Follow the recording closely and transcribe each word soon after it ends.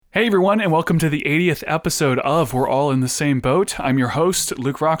Hey everyone, and welcome to the 80th episode of We're All in the Same Boat. I'm your host,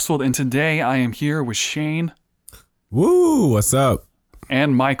 Luke Roxwold, and today I am here with Shayne. Woo, what's up?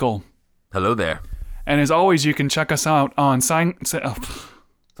 And Michael. Hello there. And as always, you can check us out on Seinfeld?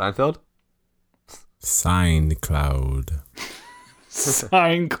 SoundCloud.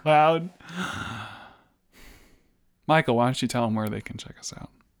 SoundCloud. Michael, why don't you tell them where they can check us out?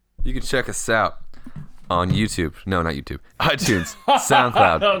 You can check us out on YouTube. No, not YouTube. iTunes,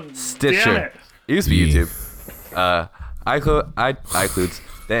 SoundCloud, Stitcher. It used to be YouTube. iClouds.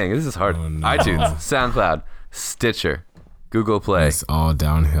 Dang, this is hard. Oh, no. iTunes, SoundCloud, Stitcher, Google Play. It's all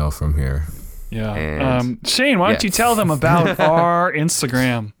downhill from here. Yeah. And- Shayne, why don't you tell them about our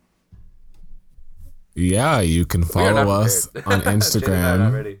Instagram? Yeah, you can follow us on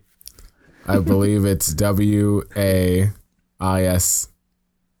Instagram. I believe it's WAIS.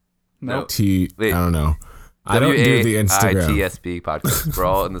 Nope. Wait. I don't know. I don't do the Instagram. WAITSB podcast. We're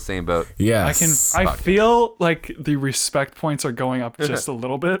all in the same boat. Yes. I feel like the respect points are going up just a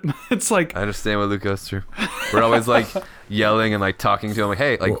little bit. It's like, I understand what Luke goes through. We're always like yelling and like talking to him like,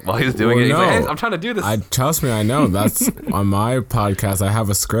 hey, like while he's doing it, he's like, hey, I'm trying to do this. Trust me, I know. That's on my podcast. I have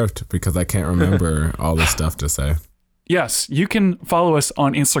a script because I can't remember all the stuff to say. yes, you can follow us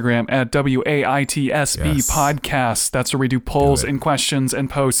on Instagram at WAITSB Yes. Podcast. That's where we do polls Do it. and questions and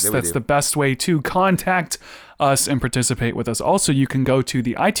posts. Yeah, we That's do. the best way to contact us and participate with us. Also, you can go to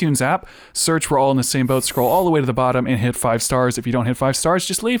the iTunes app, search We're All in the Same Boat, scroll all the way to the bottom and hit 5 stars. If you don't hit 5 stars,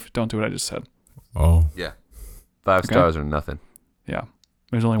 just leave. Don't do what I just said. Oh. Yeah. 5 stars or nothing. Yeah.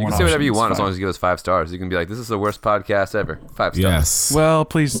 There's only You one can say whatever you option. want It's as long fine. as you give us 5 stars. You can be like, this is the worst podcast ever. 5 stars. Yes. Well,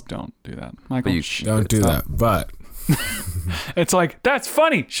 please don't do that. Michael, But you don't do stop. that. But It's like, that's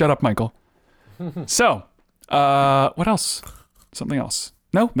funny. Shut up, Michael. So, what else? Something else.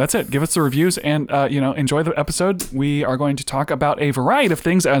 No, that's it. Give us the reviews and, enjoy the episode. We are going to talk about a variety of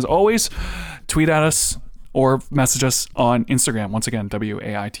things. As always, tweet at us or message us on Instagram. Once again,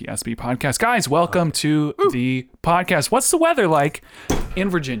 WAITSB Podcast. Guys, welcome to the podcast. What's the weather like in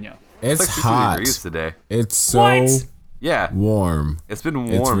Virginia? it's Like 60 hot. degrees today. It's so What? Yeah. warm. It's been warm.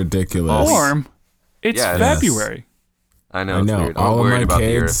 It's ridiculous. Warm. It's Yeah, it is. February. I know. I It's know. weird. I'm All of worried my about the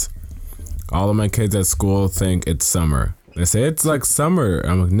kids, all of my kids at school think it's summer. They say it's like summer.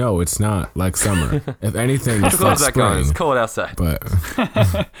 I'm like, no, it's not like summer. If anything, it's like Close that on. spring. It's cold outside.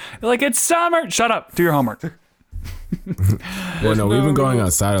 But Like, it's summer. Shut up. Do your homework. well, no, we've been going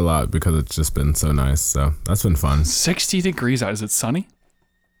outside a lot because it's just been so nice. So that's been fun. 60 degrees out. Is it sunny?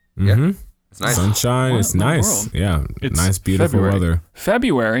 Mm-hmm. It's nice. Sunshine. What It's in the nice. world? Yeah, It's nice, beautiful February. weather.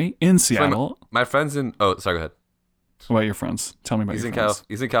 February in Seattle. My friend's in. Oh, sorry. Go ahead. What about your friends? Tell me about He's your in friends.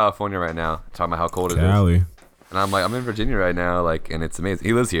 He's in California right now, talking about how cold it is. Cali. And I'm like, I'm in Virginia right now, like, and it's amazing.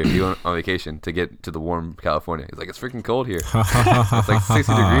 He lives here. He went on vacation to get to the warm California. He's like, it's freaking cold here. It's like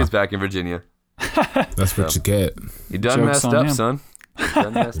 60 degrees back in Virginia. That's what you get. You done Joke's messed on up, him. son. You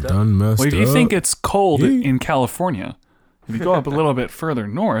done messed up. Done messed Well, if you up. think it's cold Yeah. in California, if you go up a little bit further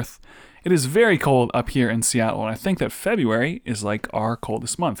north, it is very cold up here in Seattle. And I think that February is like our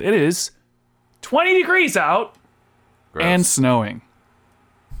coldest month. It is 20 degrees out Gross. and snowing.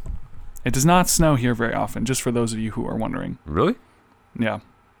 It does not snow here very often, just for those of you who are wondering. Really? Yeah.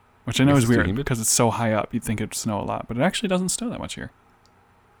 Which I know Guess is it's too weird humid? because it's so high up. You'd think it'd snow a lot, but it actually doesn't snow that much here.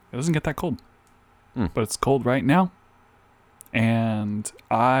 It doesn't get that cold. But it's cold right now. And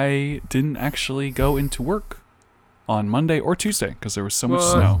I didn't actually go into work on Monday or Tuesday because there was so much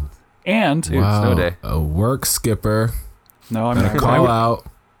What? snow. And Dude, wow, snow day. a work skipper. no, I mean, Gotta call out.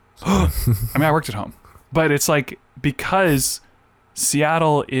 I worked at home, but it's like because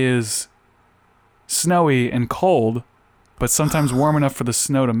Seattle is snowy and cold, but sometimes warm enough for the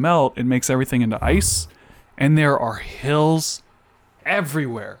snow to melt, it makes everything into ice. And there are hills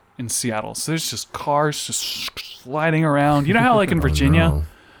everywhere in Seattle. So there's just cars just sliding around. You know how like in Virginia, Oh, no.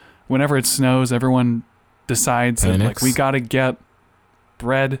 whenever it snows, everyone decides that like Panics. we gotta get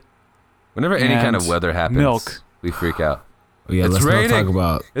bread. Whenever any kind of And weather happens, milk. we freak out. Yeah, It's let's raining. not talk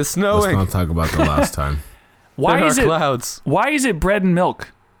about. It's Let's snowing. not talk about the last time Why There is are it? clouds. Why is it bread and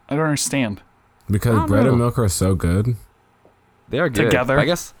milk? I don't understand. because don't bread know. and milk are so good. They are good. Together? I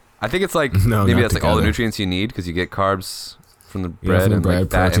guess. I think it's like No, maybe not that's like all the together. nutrients you need because you get carbs from the Yeah, bread from and bread,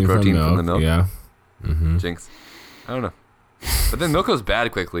 like fat and protein from the milk. Yeah. Mm-hmm. Jinx. I don't know. But then milk goes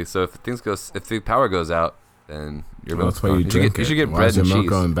bad quickly. So if the power goes out, then your Well, milk's that's why gone. you drink You should get Why bread is your and milk cheese.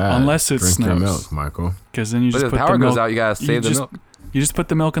 going bad? Unless it Drink your snows. milk, Michael. Because then you But just if put the power the milk. goes out, you gotta save the just, milk. You just put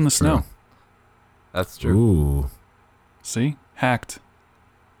the milk in the snow. That's true. Ooh. See, hacked.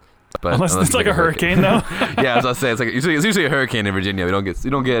 But Unless it's you like get a hurricane, though. Yeah, as I was saying, it's usually a hurricane in Virginia. We don't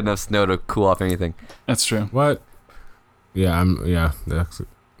get enough snow to cool off anything. That's true. What? Yeah, that's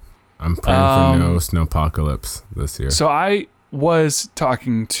I'm praying for no snowpocalypse this year. So I was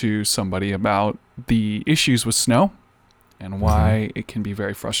talking to somebody about the issues with snow and why it can be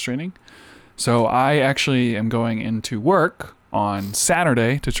very frustrating. So I actually am going into work on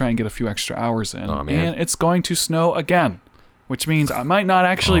Saturday to try and get a few extra hours in. Oh, man. And it's going to snow again, which means I might not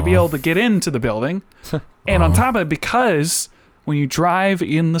actually be able to get into the building. And on top of it, because when you drive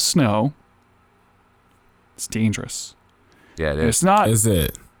in the snow, it's dangerous. Yeah, it And is. it's not Is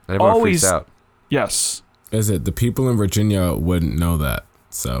it? Everyone always freaks out. Yes. Is it? The people in Virginia wouldn't know that.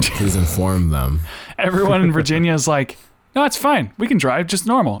 So please inform them. Everyone in Virginia is like, no, it's fine. We can drive just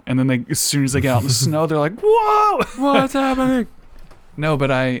normal. And then as soon as they get out in the snow, they're like, whoa, What's happening? No,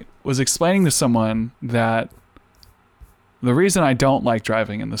 but I was explaining to someone that the reason I don't like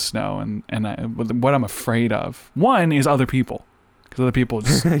driving in the snow and what I'm afraid of, one is other people. Because other people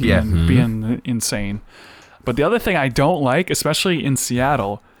just being insane. But the other thing I don't like, especially in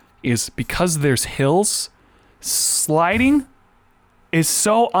Seattle, is because there's hills, sliding is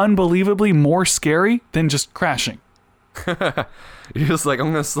so unbelievably more scary than just crashing. You're just like,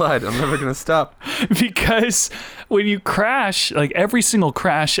 I'm going to slide. I'm never going to stop. Because when you crash, like every single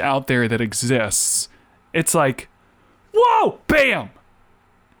crash out there that exists, it's like, whoa, bam,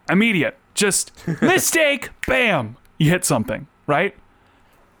 immediate, just mistake, bam, you hit something, right?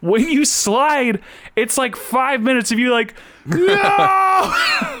 When you slide, it's like 5 minutes of you like, no!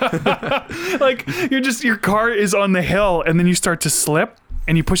 Like your car is on the hill and then you start to slip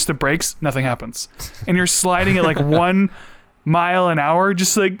and you push the brakes, nothing happens. And you're sliding at like 1 mile an hour,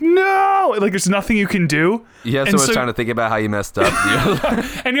 just like, no! Like there's nothing you can do. You have so And much time to think about how you messed up.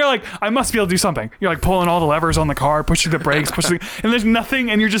 And you're like, I must be able to do something. You're like pulling all the levers on the car, pushing the brakes, and there's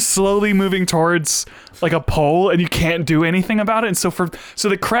nothing, and you're just slowly moving towards like a pole, and you can't do anything about it. And so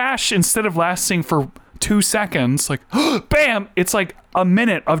the crash, instead of lasting for 2 seconds, like bam, it's like a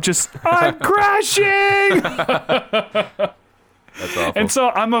minute of just I'm crashing. That's awful. And so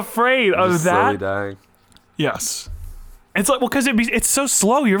I'm afraid of Just that. slowly dying. Yes. It's like, well, because it's so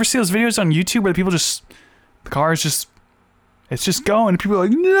slow. You ever see those videos on YouTube where the car is just, it's just going, and people are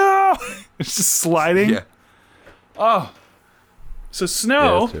like, no! It's just sliding. Yeah. Oh. So Yeah,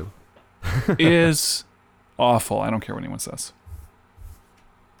 snow that's true. is awful. I don't care what anyone says.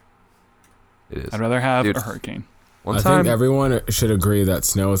 It is. I'd rather have Dude. a hurricane. One I time, think everyone should agree that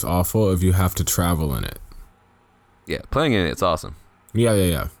snow is awful if you have to travel in it. yeah, playing in it's awesome.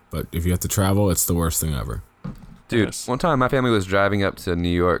 Yeah. But if you have to travel, it's the worst thing ever. Dude, Yes. one time my family was driving up to New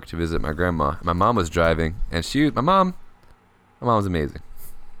York to visit my grandma. My mom was driving, and my mom was amazing.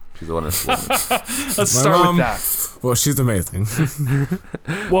 She's the one that's Let's start mom- with that. Well, she's amazing.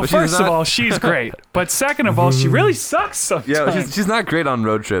 Well, But she's first of not- all, she's great. But second of all, she really sucks sometimes. Yeah, she's not great on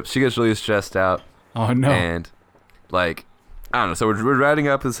road trips. She gets really stressed out, Oh, no. and like, I don't know. So we're riding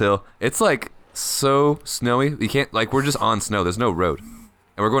up this hill. It's like so snowy. You can't we're just on snow. There's no road, and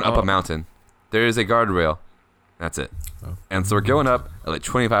we're going up a mountain. There is a guardrail. That's it. And so we're going up at like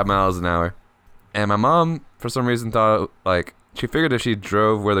 25 miles an hour. And my mom, for some reason, thought she figured if she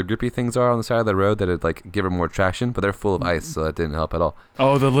drove where the grippy things are on the side of the road, that it'd give her more traction. But they're full of ice, so that didn't help at all.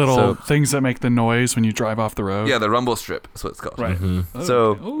 Oh, the little So- things that make the noise when you drive off the road. Yeah, the rumble strip. That's what it's called. Right. So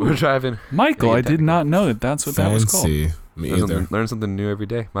Okay. Ooh. we're driving. Michael, Yeah, I did not know that's what that was called. Fancy. Me either. Learn something new every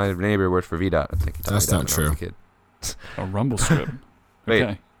day. My neighbor worked for VDOT. I think he taught That's me that not when I was a true. kid. A rumble strip. Wait.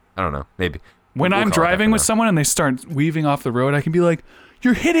 Okay. I don't know. Maybe. When We'll I'm call it that driving for with now. someone and they start weaving off the road, I can be like,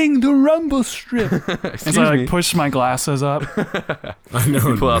 "You're hitting the rumble strip." Excuse As I me. push my glasses up. I know.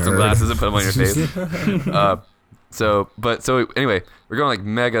 You pull out some nerd. glasses and put them on your face. So anyway, we're going like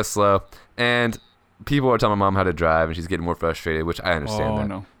mega slow, and people are telling my mom how to drive, and she's getting more frustrated, which I understand Oh that.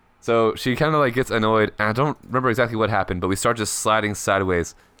 no. So she kind of gets annoyed, and I don't remember exactly what happened, but we start just sliding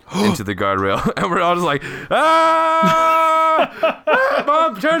sideways into the guardrail, and we're all just like, ah, ah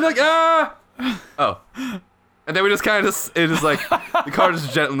mom, turn oh, and then we just kind of the car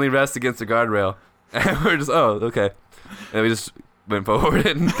just gently rests against the guardrail, and we're just okay, and we just went forward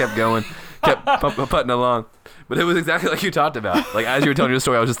and kept going, kept putting along. But it was exactly like you talked about. Like, as you were telling your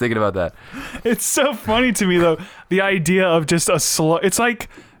story, I was just thinking about that. It's so funny to me though, the idea of just a slow. It's like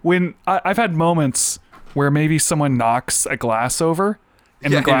when I've had moments where maybe someone knocks a glass over.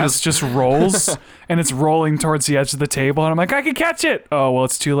 And Yeah, the glass just rolls, and it's rolling towards the edge of the table, and I'm like, I can catch it. Oh, well,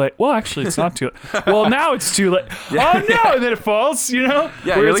 it's too late. Well, actually, it's not too late. Well, now it's too late. Oh, no, and then it falls, you know?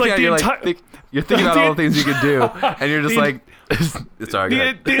 Yeah, Where you're it's looking like at the you're entire... you're thinking about all the things you could do, and you're just like, sorry, go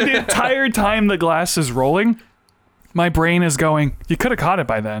ahead. The entire time the glass is rolling, my brain is going, you could have caught it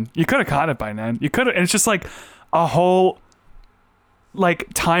by then. You could have caught it by then. You could have... And it's just like a whole...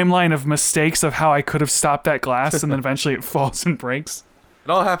 timeline of mistakes of how I could have stopped that glass, and then eventually it falls and breaks. It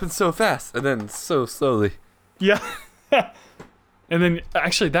all happens so fast and then so slowly. Yeah. And then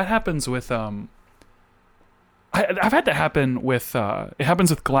actually that happens with I've had that happen with it happens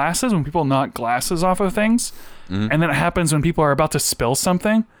with glasses when people knock glasses off of things. And then it happens when people are about to spill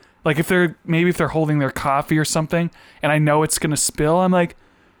something. Like if they're holding their coffee or something and I know it's gonna spill, I'm like,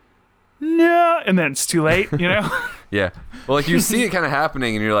 no, and then it's too late, you know? Yeah. Well, like you see it kind of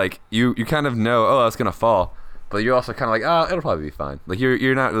happening and you're like, you kind of know, oh, it's gonna fall. But you're also kind of like, oh, it'll probably be fine. Like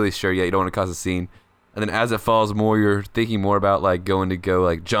you're not really sure yet. You don't want to cause a scene. And then as it falls more, you're thinking more about like going to go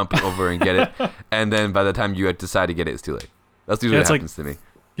like jump over and get it. And then by the time you decide to get it, it's too late. That's usually what happens to me.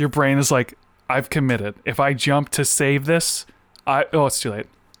 Your brain is like, I've committed. If I jump to save this, it's too late.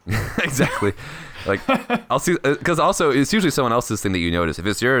 Exactly. Like I'll see, because also it's usually someone else's thing that you notice. If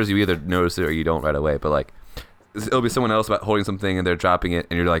it's yours, you either notice it or you don't right away. But like it'll be someone else about holding something and they're dropping it,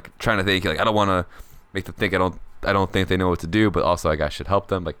 and you're like trying to think, like I don't want to make them think I don't think they know what to do, but also like I should help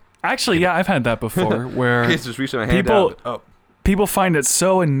them. Like actually, yeah, I've had that before where just reach my hand out. Oh. People find it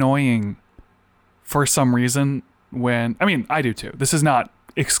so annoying for some reason when I do too. This is not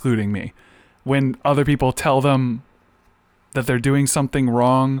excluding me. When other people tell them that they're doing something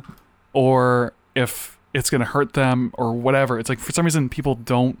wrong or if it's going to hurt them or whatever, it's like for some reason people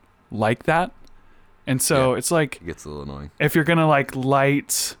don't like that. And so it's like it gets a little annoying. If you're going to like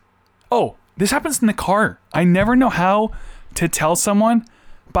light, this happens in the car. I never know how to tell someone,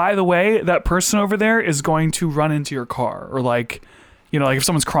 by the way, that person over there is going to run into your car, or like, you know, like if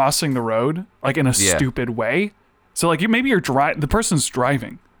someone's crossing the road like in a stupid way. So like maybe the person's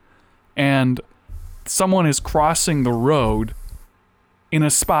driving and someone is crossing the road in a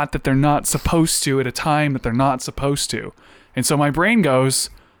spot that they're not supposed to at a time that they're not supposed to. And so my brain goes,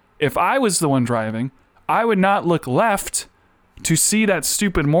 if I was the one driving, I would not look left to see that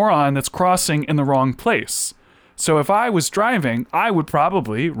stupid moron that's crossing in the wrong place. So if I was driving, I would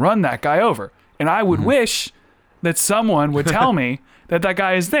probably run that guy over. And I would wish that someone would tell me that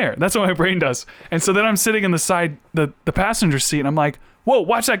guy is there. That's what my brain does. And so then I'm sitting in the passenger seat and I'm like, whoa,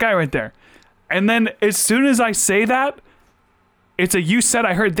 watch that guy right there. And then as soon as I say that, it's a you said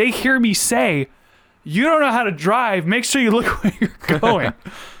I heard. They hear me say, you don't know how to drive. Make sure you look where you're going.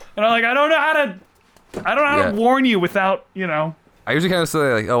 And I'm like, I don't know how to warn you without, you know. I usually kind of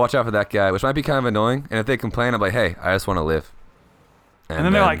say like, oh, watch out for that guy, which might be kind of annoying. And if they complain, I'm like, hey, I just want to live. And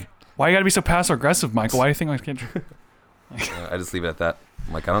then they're like, why you gotta be so passive aggressive, Michael? Why do you think I can't? I just leave it at that.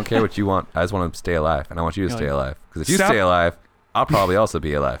 I'm like, I don't care what you want. I just want to stay alive, and I want you to stay alive. Because if you stay alive, I'll probably also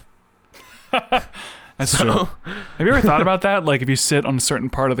be alive. That's true. Have you ever thought about that? Like, if you sit on a certain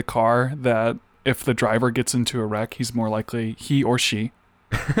part of the car, that if the driver gets into a wreck, he or she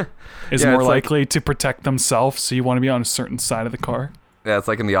is more likely to protect themselves. So you want to be on a certain side of the car. Yeah, it's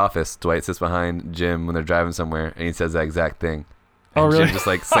like in The Office. Dwight sits behind Jim when they're driving somewhere, and he says that exact thing. And really? Jim just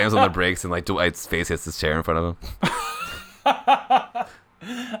like slams on the brakes, and like Dwight's face hits his chair in front of him. I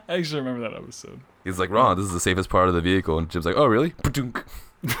actually remember that episode. He's like, Ron, this is the safest part of the vehicle. And Jim's like, oh, really?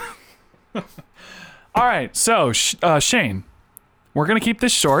 All right. So, Shayne, we're going to keep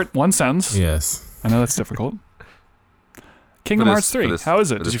this short. One sentence. Yes. I know that's difficult. Kingdom Hearts 3. How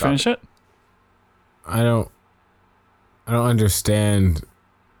is it? Did you finish it? I don't understand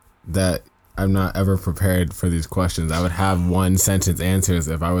that I'm not ever prepared for these questions. I would have one sentence answers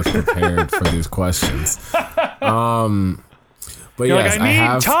if I was prepared for these questions. But you're yes, like,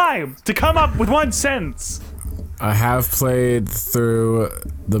 I need time to come up with one sentence. I have played through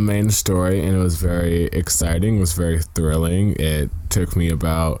the main story, and it was very exciting. It was very thrilling. It took me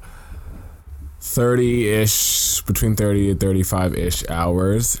about 30-ish, between 30 and 35-ish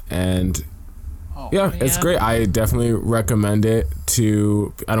hours, and it's great. I definitely recommend it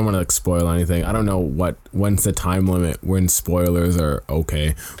to. I don't want to spoil anything. I don't know when's the time limit when spoilers are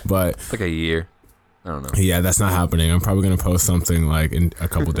okay, but it's like a year. I don't know. Yeah, that's not happening. I'm probably gonna post something like in a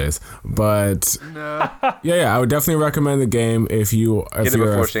couple days. But I would definitely recommend the game if you're a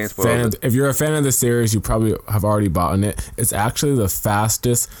fan of the series. You probably have already bought it. It's actually the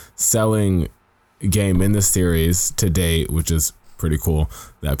fastest selling game in the series to date, which is pretty cool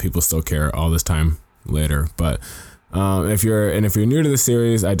that people still care all this time later. But if you're new to the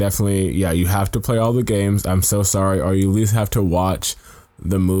series, I definitely you have to play all the games. I'm so sorry, or you at least have to watch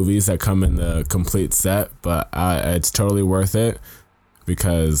the movies that come in the complete set, but it's totally worth it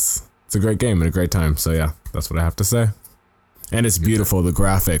because it's a great game and a great time. So yeah, that's what I have to say. And it's beautiful. The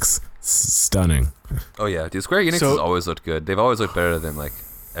graphics, stunning. Oh yeah, dude, Square Enix has always looked good. They've always looked better than like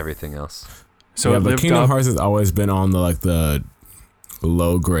everything else. So but Kingdom Hearts has always been on the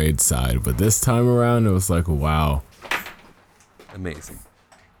low grade side, but this time around it was like, wow, amazing.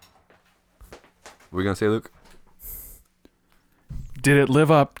 What were you gonna say, Luke? Did it live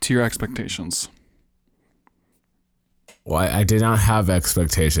up to your expectations? Well, I did not have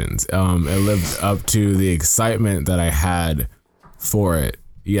expectations. It lived up to the excitement that I had for it.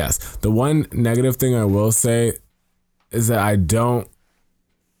 Yes. The one negative thing I will say is that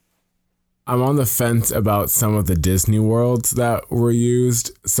I'm on the fence about some of the Disney worlds that were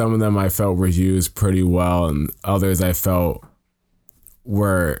used. Some of them I felt were used pretty well, and others I felt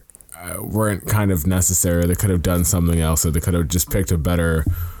weren't kind of necessary. They could have done something else, or they could have just picked a better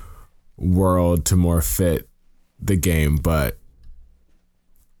world to more fit the game. But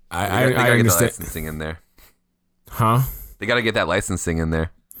I understand. Get the licensing in there. Huh? They got to get that licensing in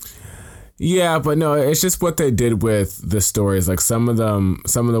there. Yeah, but no, it's just what they did with the stories. Like some of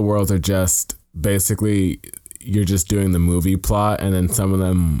the worlds are just basically you're just doing the movie plot, and then some of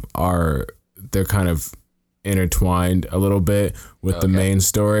them they're kind of intertwined a little bit with the main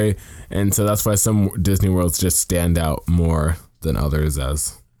story, and so that's why some Disney worlds just stand out more than others.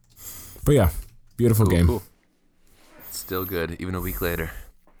 But yeah, beautiful game. Cool. Still good, even a week later.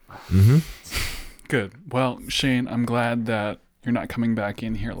 Mm-hmm. Good. Well, Shayne, I'm glad that you're not coming back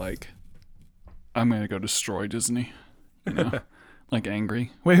in here like, I'm going to go destroy Disney. You know? Like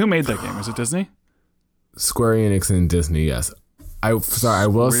angry. Wait, who made that game? Was it Disney? Square Enix and Disney, yes. I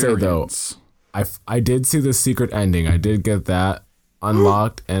will say though, I did see the secret ending. I did get that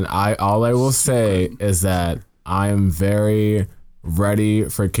unlocked, and all I will say is that I am very ready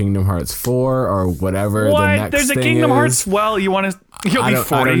for Kingdom Hearts 4 or whatever the next thing is. There's a Kingdom Hearts? Well, you'll be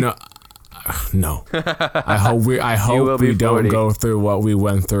 40. I don't know. No. I hope we don't go through what we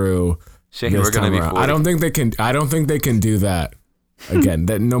went through. Shayne, we're gonna be 40. I don't think they can do that again.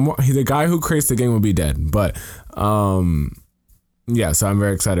 That no more. The guy who creates the game will be dead. But yeah. So I'm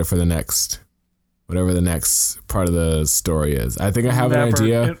very excited for whatever the next part of the story is. I think I have an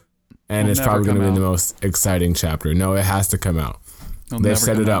idea, and it's probably going to be the most exciting chapter. No, it has to come out. They've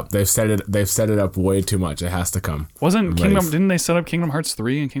set it up. They've set it up way too much. It has to come. Didn't they set up Kingdom Hearts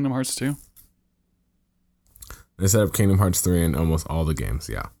 3 and Kingdom Hearts 2? They set up Kingdom Hearts 3 in almost all the games.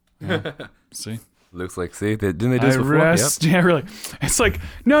 Yeah. See? Looks like, didn't they do this before? Yep. Yeah, really. It's like,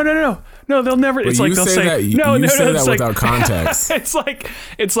 no, they'll never. It's like they'll say no. Say that like, without context.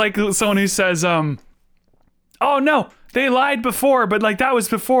 it's like someone who says, oh no, they lied before, but like that was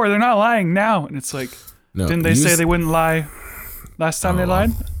before. They're not lying now, and it's like, didn't they say they wouldn't lie last time they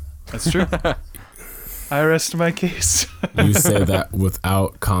lied? That's true. I rest my case. You say that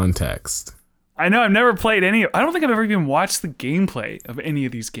without context. I know. I've never played any. I don't think I've ever even watched the gameplay of any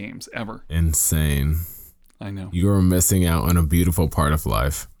of these games ever. Insane. I know. You're missing out on a beautiful part of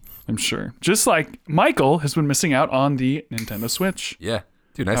life. I'm sure. Just like Michael has been missing out on the Nintendo Switch. Yeah.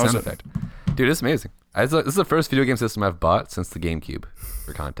 Dude, nice sound effect. Dude, it's amazing. This is the first video game system I've bought since the GameCube,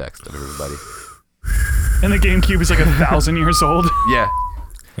 for context of everybody. And the GameCube is like 1,000 years old. Yeah.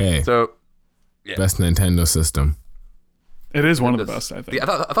 Hey. So, yeah. Best Nintendo system. It is one of the best, I think. I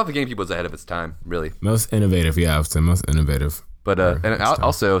thought the GameCube was ahead of its time, really. Most innovative, yeah, I would say most innovative. But and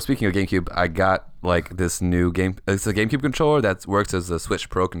also, speaking of GameCube, I got like this new game. It's a GameCube controller that works as a Switch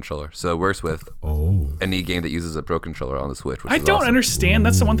Pro controller. So it works with any game that uses a Pro controller on the Switch. Which I is don't awesome. understand.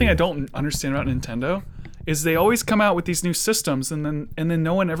 That's the one thing I don't understand about Nintendo. Is they always come out with these new systems and then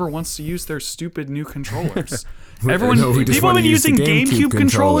no one ever wants to use their stupid new controllers. People have been using GameCube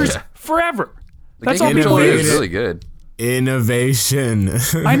controllers forever. That's all people use. It's really good. Innovation.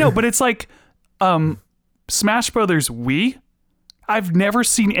 I know, but it's like Smash Brothers Wii. I've never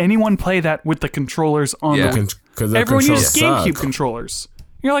seen anyone play that with the controllers on the everyone uses GameCube controllers.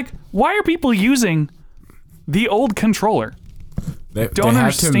 You're like, why are people using the old controller? Don't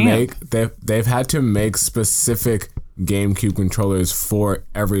understand. They've had to make specific GameCube controllers for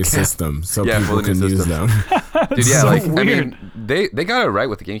every system so people can use them. Dude, yeah, so like weird. I mean, they got it right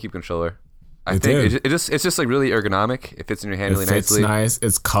with the GameCube controller. I think it's just like really ergonomic. It fits in your hand really nicely. It's nice.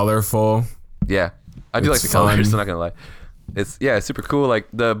 It's colorful. Yeah, I do like the colors. I'm not gonna lie. It's super cool. Like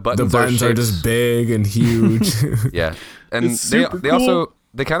the buttons are just big and huge. Yeah, and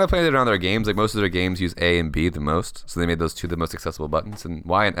they kind of played it around their games. Like most of their games use A and B the most, so they made those two the most accessible buttons. And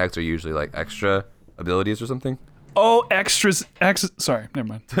Y and X are usually like extra abilities or something. Oh, extras. Sorry, never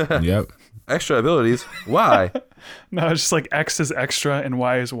mind. Yep. Extra abilities. Y. No, it's just like X is extra and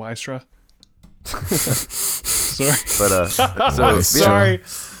Y is Y-stra. Sorry. But sorry. I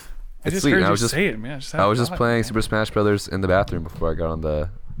it's just sweet. heard I you was just say it, man. I was just playing Super Smash Brothers in the bathroom before I got on the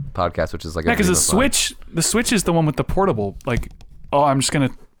podcast, which is like because the Switch is the one with the portable. Like, I'm just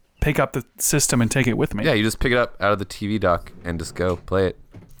gonna pick up the system and take it with me. Yeah, you just pick it up out of the TV dock and just go play it.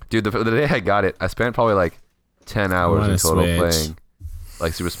 Dude, the day I got it, I spent probably like 10 hours in total playing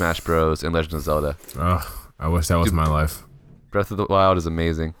like Super Smash Bros. And Legend of Zelda. Oh, I wish that was my life. Breath of the Wild is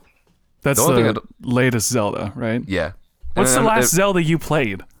amazing. That's the latest Zelda, right? Yeah. What's the last Zelda you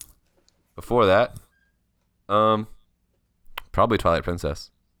played? Before that, probably Twilight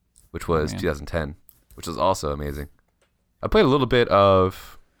Princess, which was 2010, which was also amazing. I played a little bit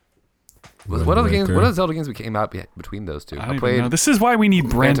of what other Zelda games came out between those two? I played. Know. This is why we need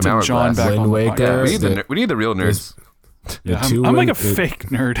Brent and John back on the podcast. We need the real nerds. Yeah, I'm like a fake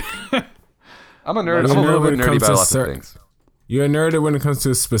nerd. I'm a nerd. I'm a little bit nerdy about lots of things. You're a nerd when it comes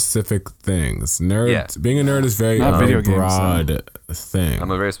to specific things. Being a nerd is very broad thing.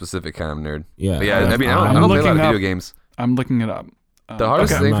 I'm a very specific kind of nerd. Yeah. But yeah, I mean, I don't play a lot of video games. I'm looking it up. The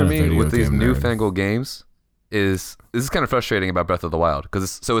hardest thing for me with these newfangled games is this is kind of frustrating about Breath of the Wild because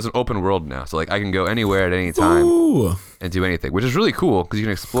it's an open world now. So like I can go anywhere at any time and do anything, which is really cool because you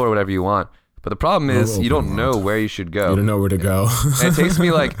can explore whatever you want. But the problem is you don't know where you should go. You don't know where to go. And it takes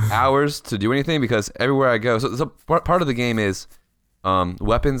me like hours to do anything because everywhere I go. So part of the game is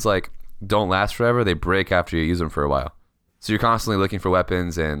weapons like don't last forever. They break after you use them for a while. So you're constantly looking for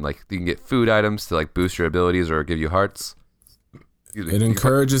weapons and like you can get food items to like boost your abilities or give you hearts. It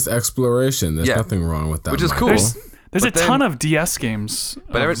encourages exploration. There's nothing wrong with that. Which is cool. There's a ton of DS games.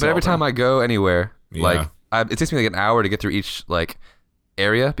 But every time I go anywhere, like it takes me like an hour to get through each like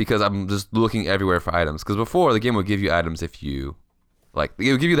area because I'm just looking everywhere for items. Because before the game would give you items if you like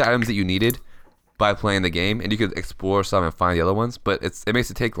it would give you the items that you needed by playing the game, and you could explore some and find the other ones. But it makes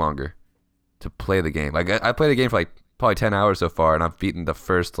it take longer to play the game. Like I played the game for like probably 10 hours so far, and I've beaten the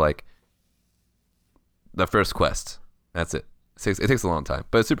first quest. That's it. It takes a long time,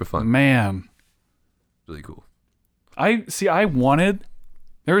 but it's super fun. Man, really cool. There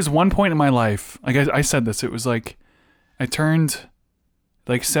was one point in my life, like I said this, it was like I turned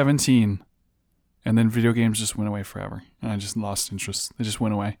like 17 and then video games just went away forever and I just lost interest. They just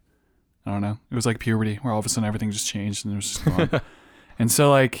went away. I don't know. It was like puberty where all of a sudden everything just changed and it was just gone. And so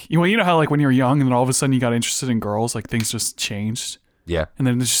like, you know how like when you're young and then all of a sudden you got interested in girls, like things just changed. Yeah. And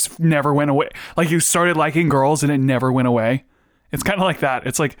then it just never went away. Like you started liking girls and it never went away. It's kind of like that.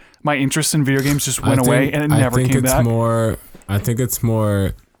 It's like my interest in video games just went away and it never came back. I think it's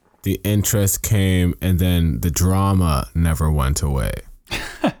more the interest came and then the drama never went away.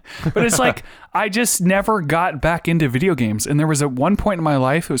 But it's like I just never got back into video games. And there was at one point in my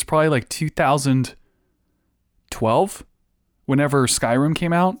life, it was probably like 2012, whenever Skyrim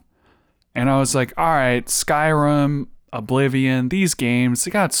came out. And I was like, all right, Skyrim, Oblivion, these games,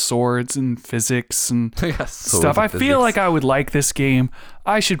 they got swords and physics and stuff. I feel like I would like this game.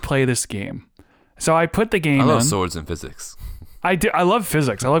 I should play this game. So I put the game in. I love swords and physics. I love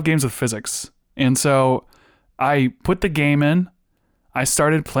physics. I love games with physics. And so I put the game in. I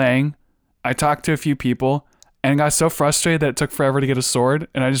started playing. I talked to a few people and got so frustrated that it took forever to get a sword.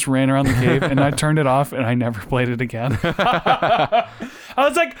 And I just ran around the cave and I turned it off and I never played it again. I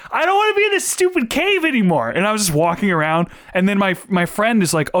was like, I don't want to be in this stupid cave anymore. And I was just walking around. And then my friend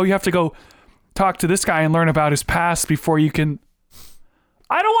is like, oh, you have to go talk to this guy and learn about his past before you can.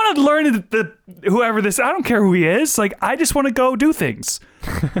 I don't want to learn I don't care who he is. Like, I just want to go do things.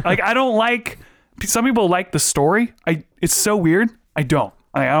 Like, I don't like, some people like the story. It's so weird. I don't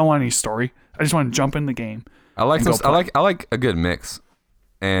want any story. I just want to jump in the game. I like a good mix.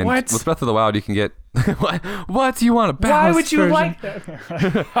 And with Breath of the Wild, you can get what do you want a balanced Why would you version? like that?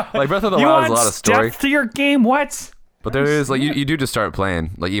 Like Breath of the Wild has a lot of story. Depth to your game, what? But there is like you do just start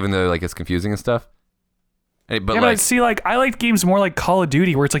playing, like even though like it's confusing and stuff. But I like games more like Call of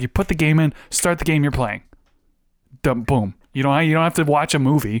Duty, where it's like you put the game in, start the game, you're playing. Boom. You don't have to watch a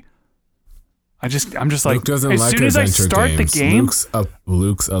movie. I'm just like, Luke doesn't as like soon as I start games. the game,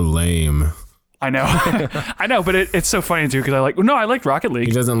 Luke's a lame. I know, I know, but it's so funny too because I like Rocket League.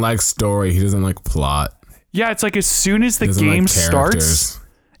 He doesn't like story. He doesn't like plot. Yeah, it's like as soon as the game starts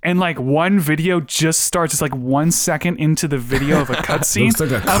and like one video just starts, it's like 1 second into the video of a cutscene.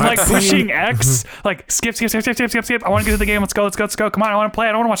 I'm like pushing X, like skip. I want to get to the game. Let's go. Come on, I want to play.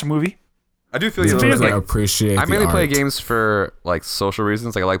 I don't want to watch a movie. I do feel you. Like, appreciate. I mainly play games for like social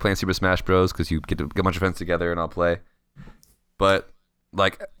reasons. Like I like playing Super Smash Bros. Because you get a bunch of friends together and I'll play. But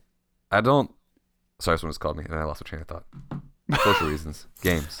like, I don't. Sorry, someone just called me and I lost my train of thought. Social reasons,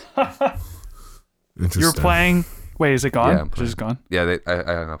 games. You're playing. Wait, is it gone? Yeah, it's just gone. Yeah, I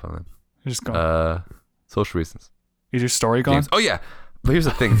hung up on them. It's just gone. Social reasons. Is your story gone? Games. Oh yeah, but here's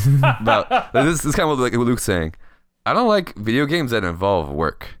the thing about this. Is kind of like what Luke's saying. I don't like video games that involve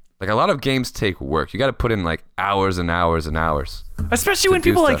work. Like a lot of games take work. You got to put in like hours and hours and hours. Especially when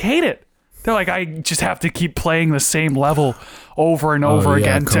people like hate it. They're like, I just have to keep playing the same level over and over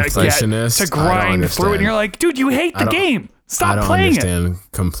again to grind through it. And you're like, dude, you hate the game. Stop playing it. I don't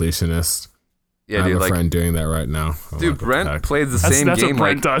understand completionist. I have a friend doing that right now. Dude, Brent plays the same game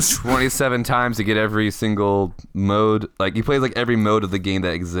like 27 times to get every single mode. Like he plays like every mode of the game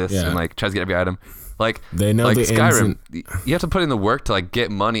that exists and like tries to get every item. Like they know like the Skyrim, you have to put in the work to like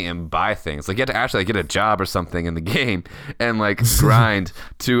get money and buy things. Like you have to actually like, get a job or something in the game and like grind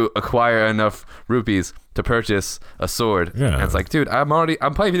to acquire enough rupees to purchase a sword. Yeah, and it's like, dude, I'm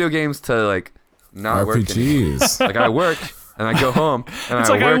playing video games to like not RPGs. work. Like I work. And I go home and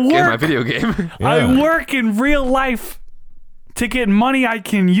I work in my video game. Yeah. I work in real life to get money I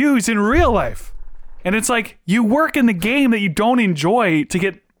can use in real life. And it's like you work in the game that you don't enjoy to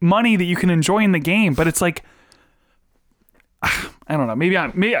get money that you can enjoy in the game. But it's like, I don't know. Maybe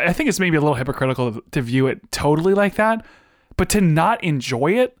I think it's maybe a little hypocritical to view it totally like that. But to not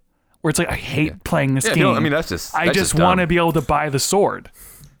enjoy it, where it's like, I hate playing this game. No, I mean, that's just want to be able to buy the sword.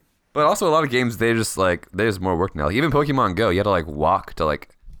 But also a lot of games, there's more work now. Like, even Pokemon Go, you had to like walk to like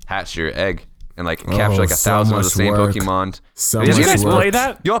hatch your egg and like capture like 1,000 of the same Pokemon. Did you guys play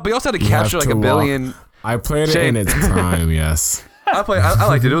that? But you also had to capture like a billion. I played it in its prime, yes. I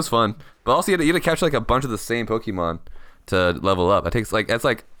liked it. It was fun. But also you had to capture like a bunch of the same Pokemon to level up. That's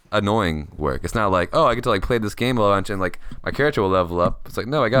like annoying work. It's not like, oh, I get to like play this game a bunch and like my character will level up. It's like,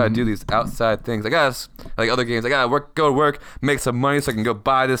 no, I gotta do these outside things. I gotta, like other games, I gotta go to work, make some money so I can go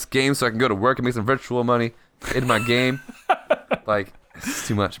buy this game so I can go to work and make some virtual money in my game. Like, it's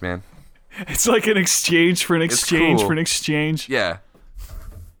too much, man. It's like an exchange for an exchange for an exchange. Yeah.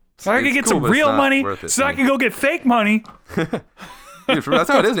 So I can get some real money so I can go get fake money. Dude, that's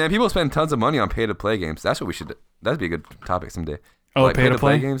how it is, man. People spend tons of money on pay-to-play games. That's what we should. That'd be a good topic someday. Oh, like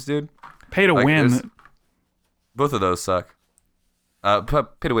pay-to-play games, dude. Pay to win. Both of those suck.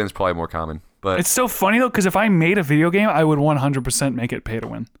 Pay to win is probably more common, but it's so funny though because if I made a video game, I would 100% make it pay to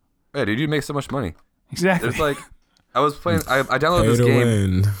win. Yeah, dude, you'd make so much money. Exactly. There's like, I was playing. I downloaded this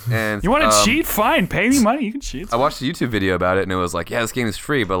game, and you want to cheat? Fine, pay me money. You can cheat. I watched a YouTube video about it, and it was like, yeah, this game is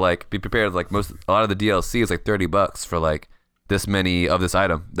free, but like, be prepared. Like a lot of the DLC is like $30 for like this many of this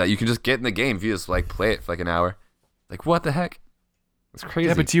item that you can just get in the game if you just like play it for like an hour. Like, what the heck? It's crazy.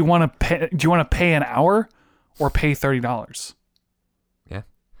 Yeah, but do you want to pay an hour or pay $30? Yeah.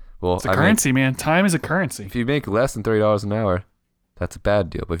 Well, it's a currency, man. Time is a currency. If you make less than $30 an hour, that's a bad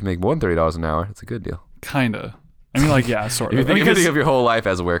deal. But if you make more than $30 an hour, it's a good deal. Kinda. I mean, like, yeah, sort of. If you think of your whole life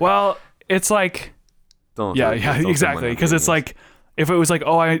as work. Well, it's like, don't exactly. Because it's like, if it was like,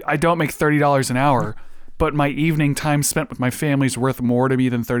 oh, I don't make $30 an hour, but my evening time spent with my family is worth more to me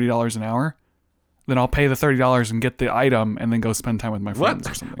than $30 an hour, then I'll pay the $30 and get the item and then go spend time with my friends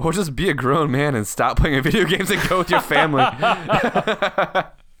or something. Or just be a grown man and stop playing video games and go with your family.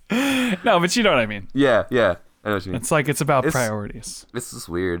 No, but you know what I mean. Yeah. I know what you mean. It's like, it's about priorities. This is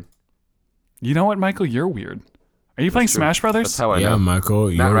weird. You know what, Michael? You're weird. Are you playing Smash Brothers? That's how I know. Yeah,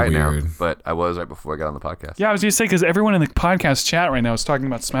 Michael, you're right weird. Now, but I was right before I got on the podcast. Yeah, I was going to say, because everyone in the podcast chat right now is talking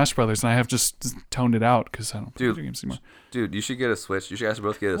about Smash Brothers, and I have just toned it out because I don't play video games anymore. Dude, you should get a Switch. You should guys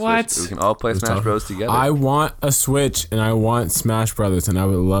both get a Switch. We can all play Smash Bros. Together. I want a Switch, and I want Smash Brothers, and I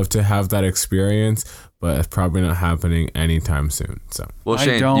would love to have that experience, but it's probably not happening anytime soon. So, well,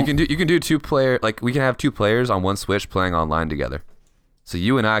 Shayne, you can do 2-player. Like, we can have 2 players on one Switch playing online together. So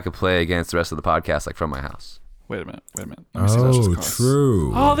you and I could play against the rest of the podcast, like from my house. Wait a minute. Let me see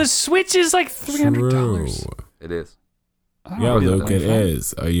true. Oh, the Switch is like $300. It is. Yeah, Luke, it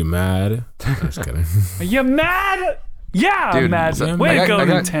is. Are you mad? I'm just kidding. Are you mad? Yeah, dude, I'm mad. Way to go,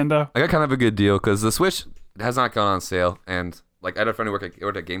 Nintendo. I got kind of a good deal because the Switch has not gone on sale, and like I had a friend who worked at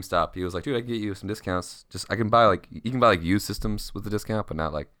GameStop. He was like, dude, I can get you some discounts. Just you can buy like used systems with the discount, but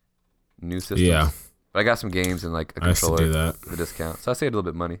not like new systems. Yeah. But I got some games and like a controller for the discount, so I saved a little bit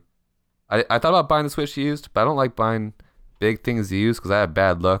of money. I thought about buying the Switch used, but I don't like buying big things used because I have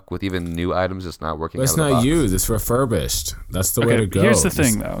bad luck with even new items just not working. It's not used; it's refurbished. That's the way to go. Here's the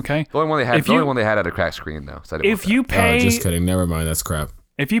thing, though. Okay, the only one they had had a cracked screen though. So if you pay, just kidding. Never mind. That's crap.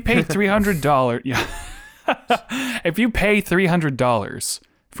 If you pay $300, yeah. If you pay $300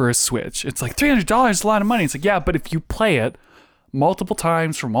 for a Switch, it's like $300 is a lot of money. It's like, yeah, but if you play it multiple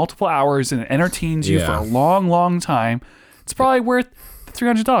times for multiple hours and it entertains you for a long, long time, it's probably worth the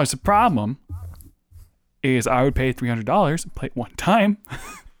 $300. The problem is I would pay $300 and play it one time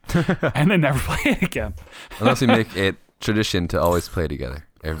and then never play it again. Unless we make it tradition to always play together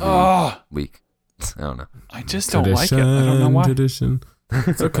every week. I don't know. I just don't like it. I don't know why. Tradition.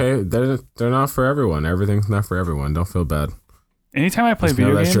 It's okay. They're not for everyone. Everything's not for everyone. Don't feel bad. Anytime I play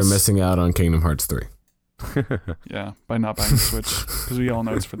video games, you're missing out on Kingdom Hearts 3. Yeah, by not buying the Switch, because we all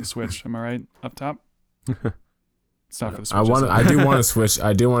know it's for the Switch. Am I right? Up top. It's not for the Switch. I do want to Switch.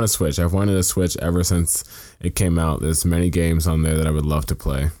 I do want to Switch. I've wanted a Switch ever since it came out. There's many games on there that I would love to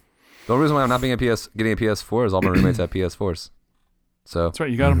play. The only reason why I'm not getting a PS4 is all my roommates have PS4s. So that's right.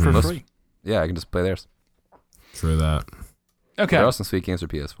 You got them for free. Yeah, I can just play theirs. True that. Okay. There are some sweet games for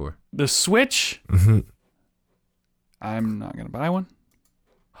PS4. The Switch. I'm not gonna buy one.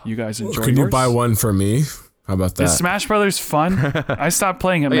 You guys enjoy Can yours? you buy one for me? How about that? Is Smash Brothers fun? I stopped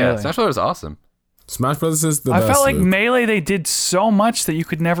playing it. Melee. Yeah, Smash Brothers is awesome. Smash Brothers is the best. I felt like Luke. Melee, they did so much that you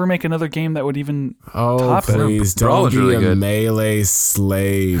could never make another game that would even top please it. Brawl don't is really be a good. Melee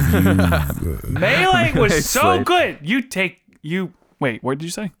slave. Melee was so slave. good. Wait, what did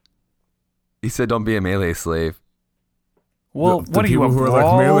you say? He said, "Don't be a Melee slave." Well, The what are you, a people who are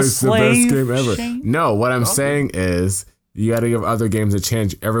Brawl like Melee's the best slave, game ever? Shayne? No, what I'm saying is you got to give other games a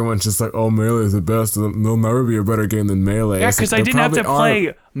chance. Everyone's just like, oh, Melee is the best. There'll never be a better game than Melee. Yeah, It's because like, I there didn't have to probably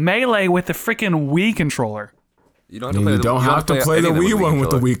play Melee with the freaking Wii controller. You aren't. You don't have to play the Wii one with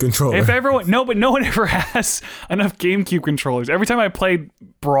the Wii controller. If everyone, but no one ever has enough GameCube controllers. Every time I played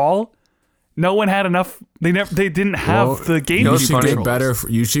Brawl, no one had enough. They didn't have the GameCube You should controllers. get better.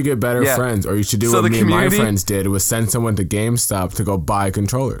 You should get better friends, or you should do what me and my friends did: was send someone to GameStop to go buy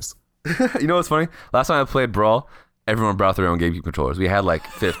controllers. You know what's funny? Last time I played Brawl, everyone brought their own GameCube controllers. We had like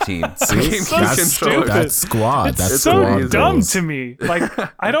 15 GameCube controllers. That's squad. It's That's so squad dumb rules. to me. Like,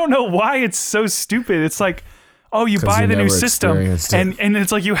 I don't know why it's so stupid. It's like, oh, you buy the new system, and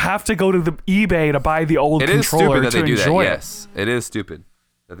it's like you have to go to the eBay to buy the old controller to enjoy it. Yes, it is stupid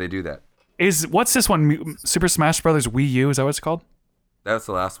that they do that. What's this one? Super Smash Brothers Wii U? Is that what it's called? That's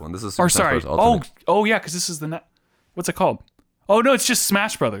the last one. This is Super Smash Bros. Oh, Ultimate. yeah, because this is what's it called? Oh no, it's just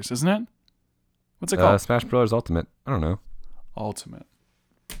Smash Brothers, isn't it? What's it called? Smash Bros. Ultimate. I don't know. Ultimate.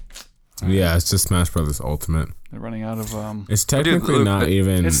 Yeah, it's just Smash Brothers Ultimate. They're running out of. It's technically not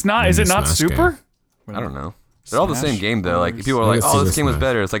even. It's not. Is it not Smash Super? I don't know. They're all the same game though. Like Brothers. people are like, "Oh, this game was Smash.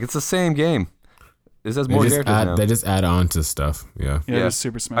 better." It's like it's the same game. This has They more just characters now. They just add on to stuff. Yeah. Yeah, it's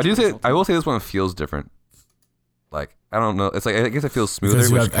Super Smash. I do say Brothers I will say this one feels different. Like I don't know. It's like I guess it feels smoother. Because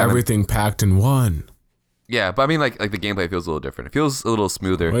you which have kinda- everything packed in one. Yeah, but I mean like the gameplay feels a little different. It feels a little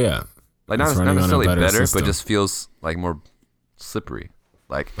smoother. Oh yeah. Like not It's running on a necessarily better better, system. but just feels like more slippery.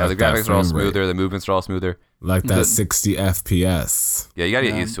 Like Like the that graphics are all frame rate. smoother, the movements are all smoother. Like that 60 FPS. Yeah, you gotta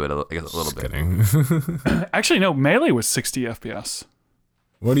get used to it I guess a little bit. Kidding. Actually, no. Melee was 60 FPS.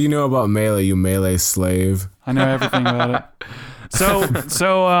 What do you know about Melee, you Melee slave? I know everything about it.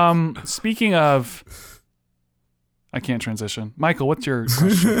 So, speaking of, I can't transition. Michael, what's your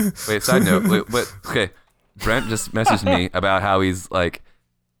question? Wait, side note. Okay. Brent just messaged me about how he's like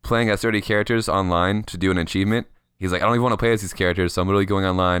playing as 30 characters online to do an achievement. He's like, I don't even want to play as these characters, so I'm literally going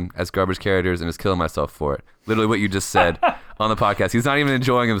online as garbage characters and just killing myself for it. Literally what you just said on the podcast. He's not even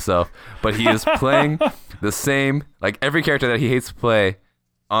enjoying himself, but he is playing the same, like every character that he hates to play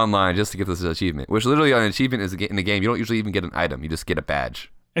online just to get this achievement, which literally an achievement is in the game. You don't usually even get an item. You just get a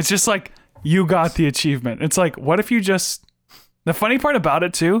badge. It's just like, you got the achievement. It's like, what if you just... The funny part about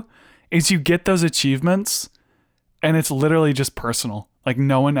it, too, is you get those achievements, and it's literally just personal. Like,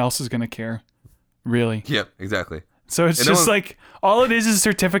 no one else is going to care. Really. Yep, exactly. So it's just like, all it is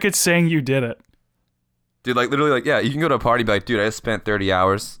certificates saying you did it. Dude, like literally, like, yeah, you can go to a party and be like, dude, I just spent 30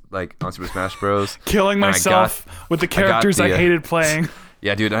 hours like on Super Smash Bros. Killing myself with the characters I hated playing.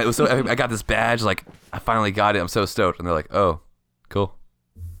 Yeah, dude, I got this badge, like, I finally got it. I'm so stoked. And they're like, oh, cool.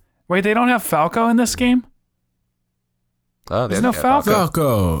 Wait, they don't have Falco in this game? Oh, There's no Falco.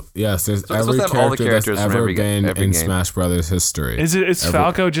 Falco. Yes, there's So it's supposed every to have all the character that's characters from ever every been every in game. Smash Brothers history. Is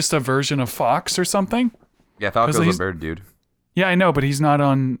Falco just a version of Fox or something? Yeah, Falco's he's- a bird, dude. Yeah, I know, but he's not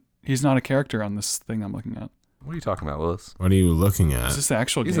a character on this thing I'm looking at. What are you talking about, Willis? What are you looking Is at? this the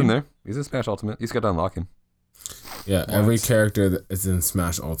actual He's game? in there. He's in Smash Ultimate. He's got to unlock him. Yeah, every character that is in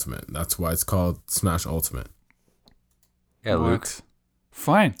Smash Ultimate. That's why it's called Smash Ultimate. Yeah, What? Luke.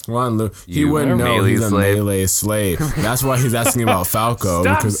 Fine. Come on, Luke. He You wouldn't know melee he's a slave. melee slave. That's why he's asking about Falco.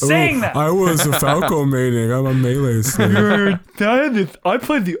 Stop because, saying that. I was a Falco mating. I'm a melee slave. I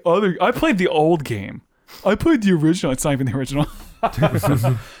played the old game. I played the original. It's not even the original.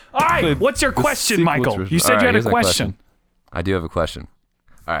 All right, what's your question, sequel Michael? to- You said All you right, had a here's my question. I do have a question.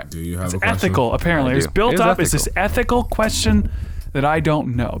 All right. Do you have It's a question? ethical, apparently. I It's do. built It is up as this ethical. ethical question that I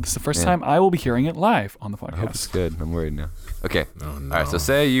don't know. This is the first Yeah. time I will be hearing it live on the I hope it's podcast. good. I'm worried now. Okay. Oh, no. All right. So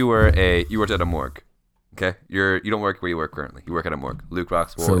say you worked at a morgue. Okay. You don't work where you work currently. You work at a morgue. Luke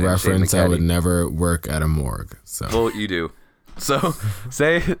Roxwell. For and Shayne reference, I would McCaddy. never work at a morgue. So Well, you do. So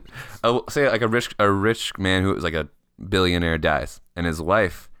say like a rich man who is like a billionaire dies, and his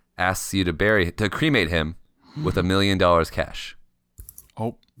wife asks you to cremate him with $1 million cash.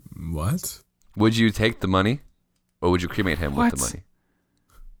 Oh, what? Would you take the money, or would you cremate him What? with the money?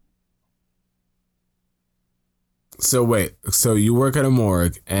 So wait, so you work at a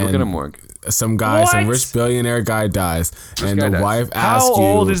morgue and some guy, some rich billionaire guy dies, wife asks you. How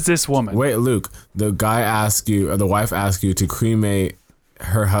old is this woman? Wait, Luke, the wife asks you to cremate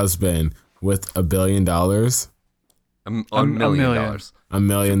her husband with $1 billion. $1 million. $1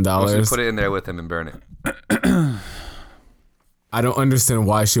 million. So put it in there with him and burn it. I don't understand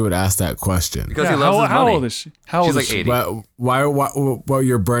why she would ask that question. Because he loves his money. How old is she? She's like 80. But why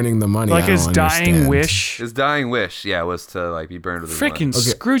you're burning the money? Like his dying wish? His dying wish, was to like be burned with his money. Freaking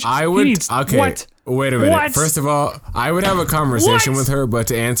Scrooge. What? Wait a minute. What? First of all, I would have a conversation with her, but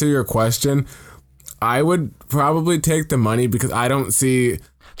to answer your question, I would probably take the money because I don't see...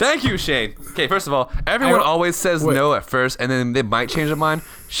 Thank you, Shayne. Okay, first of all, everyone always says no at first, and then they might change their mind.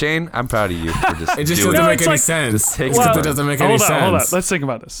 Shayne, I'm proud of you for just It just doesn't make any sense. It doesn't make any sense. Hold on. Let's think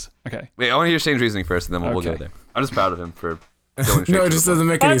about this. Okay. Wait, I want to hear Shayne's reasoning first, and then we'll go there. I'm just proud of him for going straight. No, it just doesn't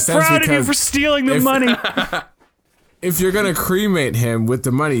make any sense. I'm proud of you for stealing the money. If you're going to cremate him with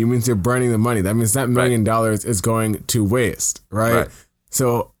the money, it means you're burning the money. That means that $1 million is going to waste, right?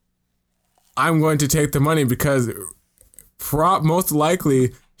 So I'm going to take the money because most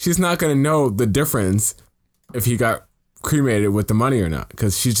likely... she's not going to know the difference if he got cremated with the money or not,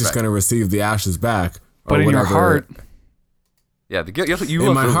 because she's just going to receive the ashes back. But in your heart... Yeah, the guilt.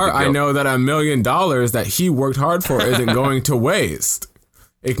 In my heart, I know that $1 million that he worked hard for isn't going to waste.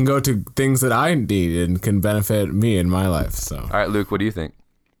 It can go to things that I need and can benefit me in my life. So, all right, Luke, what do you think?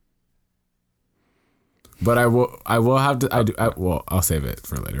 But I will have to. I'll save it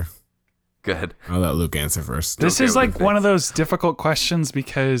for later. Good. I'll let Luke answer first. This is like one of those difficult questions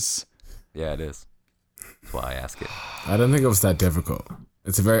because... Yeah, it is. That's why I ask it. I don't think it was that difficult.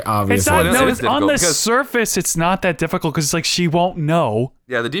 It's a very obvious... It's on the surface, it's not that difficult because it's like she won't know.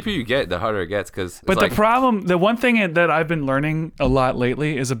 Yeah, the deeper you get, the harder it gets. But the problem, the one thing that I've been learning a lot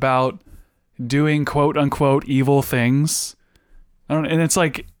lately is about doing quote-unquote evil things. And it's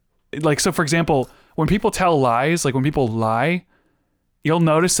like, so for example, when people tell lies, like when people lie... you'll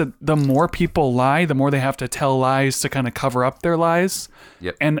notice that the more people lie, the more they have to tell lies to kind of cover up their lies.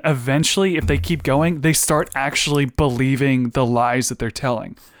 Yep. And eventually, if they keep going, they start actually believing the lies that they're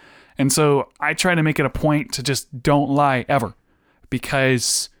telling. And so I try to make it a point to just don't lie ever.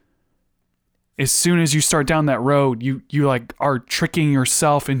 Because as soon as you start down that road, you like are tricking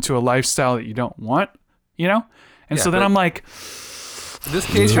yourself into a lifestyle that you don't want, you know? And so then I'm like, in this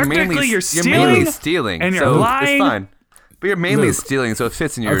case, you're mainly stealing. And you're lying. It's fine. But you're mainly stealing, so it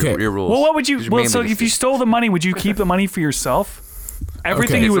fits in your rules. Well, what would you... Well, so if you stole the money, would you keep the money for yourself?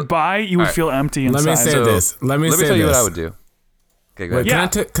 Everything you would buy, you would feel empty inside. Let me say this. Let me tell you what I would do. Okay, go ahead. Yeah.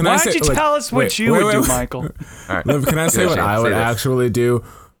 Why don't you tell us what you would do, Michael? All right. Can I say what I would actually do?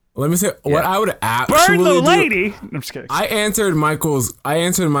 Let me say what I would actually burn the lady. I'm just kidding. I answered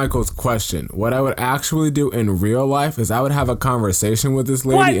Michael's question. What I would actually do in real life is I would have a conversation with this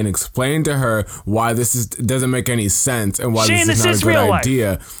lady and explain to her why doesn't make any sense and why Shayne, this is not a good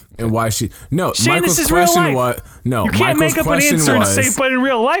idea and why she Shayne, Michael's question was you can't make up an answer and say, but in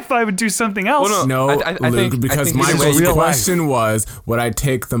real life I would do something else. Well, no, Luke, because Michael's question was, would I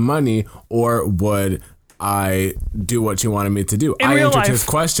take the money or would I do what you wanted me to do? I answered his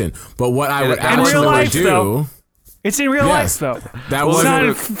question, but what I would actually do... It's in real life, though. That was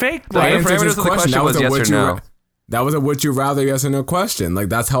not fake life. I answered his question. That was a yes or no. That was a would you rather yes or no question. Like,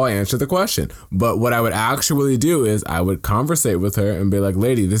 that's how I answered the question. But what I would actually do is I would conversate with her and be like,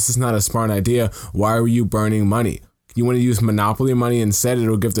 lady, this is not a smart idea. Why are you burning money? You want to use Monopoly money instead?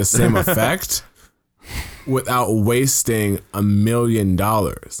 It'll give the same effect without wasting $1 million.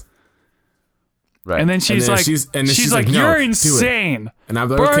 Right. And then she's like, no, you're insane. And I'm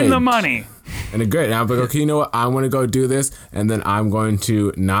like, burn the money. And great. And I'm like, okay, you know what? I want to go do this. And then I'm going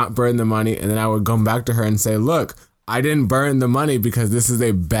to not burn the money. And then I would come back to her and say, look, I didn't burn the money because this is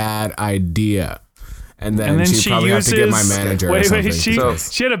a bad idea. And then she probably has to get my manager or something. She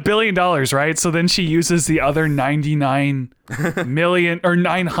had $1 billion, right? So then she uses the other 99 million or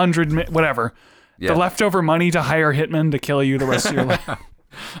 900, whatever, the leftover money to hire hitmen to kill you the rest of your life.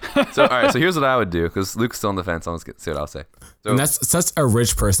 So all right, so here's what I would do because Luke's still on the fence. Let's see what I'll say. So, and that's such a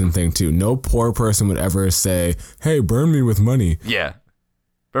rich person thing too. No poor person would ever say, "Hey, burn me with money." Yeah,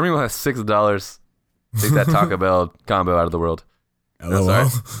 burn me with $6. Take that Taco Bell combo out of the world. LOL. No,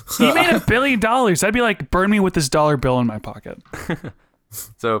 he made $1 billion. I'd be like, burn me with this $1 bill in my pocket.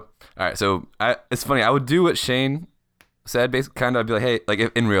 So all right, so it's funny. I would do what Shayne said. Basically, kind of. I'd be like, hey, like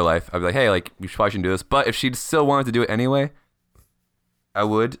if, in real life, I'd be like, hey, like you probably shouldn't do this. But if she still wanted to do it anyway, I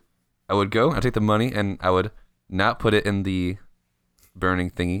would go, I'd take the money, and I would not put it in the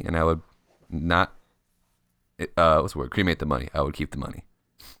burning thingy, and I would not, cremate the money. I would keep the money.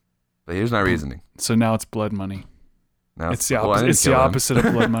 But here's my reasoning. So now it's blood money. Now It's the opposite. It's the opposite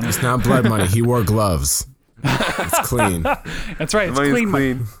of blood money. It's not blood money. He wore gloves. It's clean. That's right. It's clean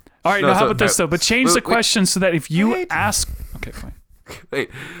money. All right. Now how about this though? But change the question so that if you ask, okay, fine. Wait,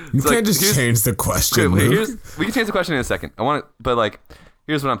 you can't just change the question. We can change the question in a second. I want it, but like,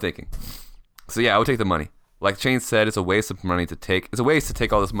 here's what I'm thinking. So yeah, I would take the money. Like Shayne said, it's a waste of money to take. It's a waste to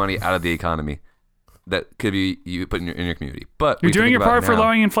take all this money out of the economy that could be you put in your community. But you're doing your part for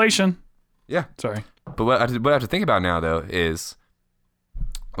lowering inflation. Yeah. Sorry. But what I have to think about now though is,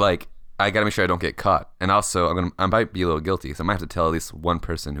 like, I gotta make sure I don't get caught, and also I might be a little guilty, so I might have to tell at least one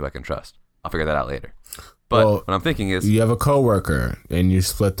person who I can trust. I'll figure that out later. But what I'm thinking is, you have a coworker and you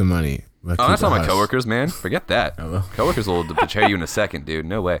split the money. That's not my coworkers, man. Forget that. Coworkers will betray you in a second, dude.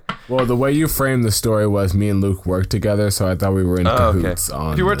 No way. Well, the way you framed the story was me and Luke worked together, so I thought we were in cahoots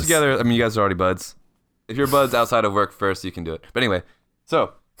on. If you work together, I mean, you guys are already buds. If you're buds outside of work first, you can do it. But anyway,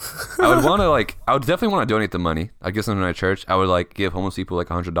 so I would definitely want to donate the money. I'd give something to my church. I would give homeless people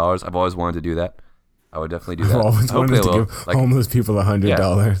 $100. I've always wanted to do that. I would definitely do that. I've always wanted to give homeless people $100.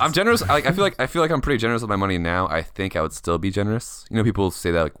 Yeah. I'm generous. I feel like I'm pretty generous with my money now. I think I would still be generous. You know, people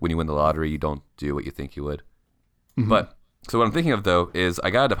say that when you win the lottery, you don't do what you think you would. Mm-hmm. But so what I'm thinking of though is I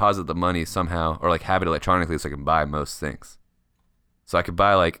gotta deposit the money somehow, or have it electronically so I can buy most things. So I could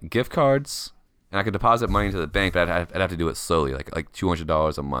buy gift cards, and I could deposit money into the bank, but I'd have to do it slowly, like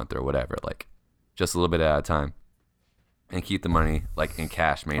 $200 a month or whatever, just a little bit at a time, and keep the money in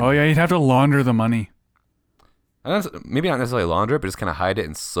cash mainly. Oh yeah, you'd have to launder the money. Maybe not necessarily launder it, but just kind of hide it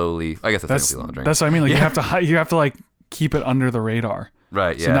and slowly. I guess that's laundering. That's what I mean. You have to keep it under the radar.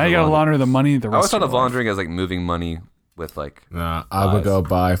 Right. Yeah. So now you gotta launder the money. I always thought of laundering as moving money with Nah, I would go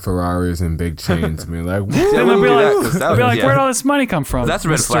buy Ferraris and big chains. And be like, where'd all this money come from? That's a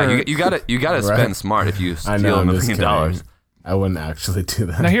red flag. You gotta spend smart if you steal $1 million. I wouldn't actually do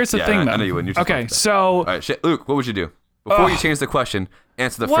that. Now here's the thing, though. I know you wouldn't. Okay, so all right, Luke, what would you do before you change the question?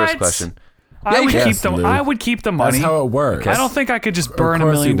 Answer the first question. I would keep the money. That's how it works. I don't think I could just burn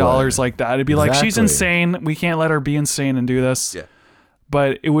 $1 million like that. It'd be she's insane. We can't let her be insane and do this. Yeah.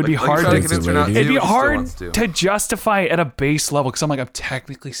 But it would be hard. It'd be hard to justify at a base level because I'm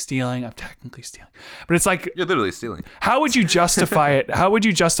technically stealing. But it's you're literally stealing. How would you justify it? How would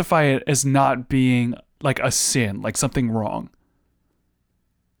you justify it as not being a sin, something wrong?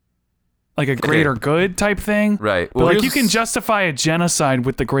 A greater good type thing, right? Well, but you can justify a genocide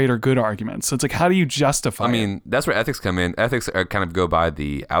with the greater good argument. So it's how do you justify? I mean, that's where ethics come in. Ethics kind of go by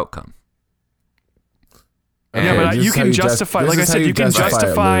the outcome. And yeah, but you can justify. Like I said, you can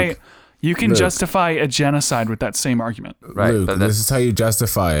justify. You can justify a genocide with that same argument, right? Luke, this is how you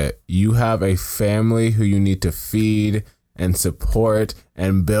justify it. You have a family who you need to feed and support,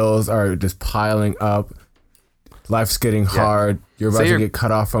 and bills are just piling up. Life's getting hard. You're about to get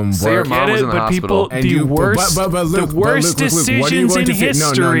cut off from work. Say your mom was in the hospital. The worst decisions in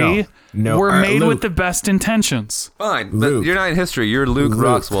history were made with the best intentions. Fine, but you're not in history. You're Luke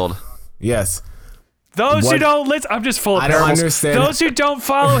Roxwold. Yes. Those who don't, I'm just full of parables. I don't understand. Those who don't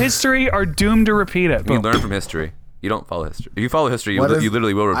follow history are doomed to repeat it. You learn from history. You don't follow history. If you follow history, you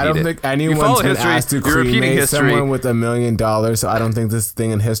literally will repeat it. I don't think anyone's been asked to cremate someone with $1 million, so I don't think this thing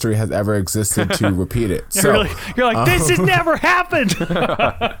in history has ever existed to repeat it. So you're like, this has never happened.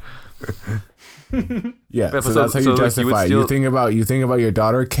 Yeah, so that's how you justify it. You think about your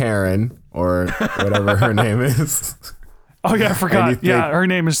daughter Karen or whatever her name is. Oh yeah, I forgot. Yeah, her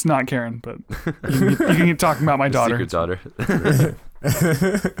name is not Karen, but you can keep talking about my daughter. Secret daughter.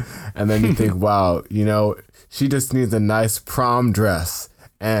 And then you think, wow, she just needs a nice prom dress,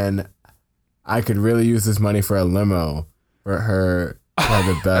 and I could really use this money for a limo for her to have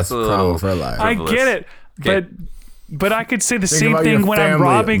the best prom of her life. I get it, but I could say the same thing when I'm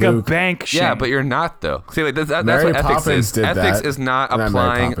robbing a bank. Shayne. Yeah, but you're not though. See, that's what ethics is. Ethics is not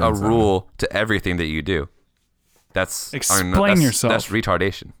applying a rule to everything that you do. Explain yourself. That's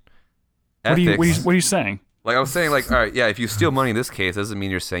retardation. What are you saying? I was saying, all right, yeah, if you steal money in this case, doesn't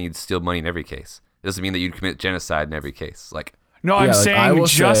mean you're saying you'd steal money in every case. It doesn't mean that you'd commit genocide in every case. No, I'm saying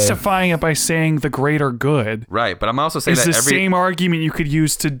justifying it by saying the greater good. Right, but I'm also saying that the same argument you could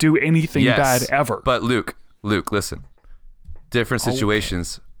use to do anything bad ever. But Luke, listen. Different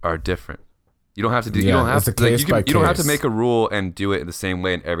situations are different. You don't have to do. You don't have to. You don't have to make a rule and do it the same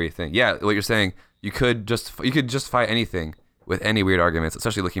way in everything. Yeah, what you're saying, you could justify anything with any weird arguments,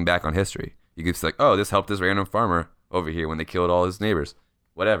 especially looking back on history. You could say oh, this helped this random farmer over here when they killed all his neighbors,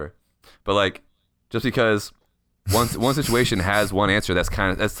 whatever. But just because one situation has one answer that's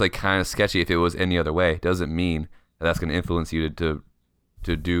kind of sketchy if it was any other way, doesn't mean that's going to influence you to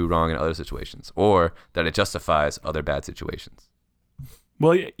do wrong in other situations or that it justifies other bad situations.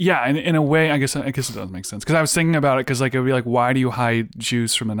 Well, yeah, in a way, I guess it does make sense. Because I was thinking about it, because like it would be like, why do you hide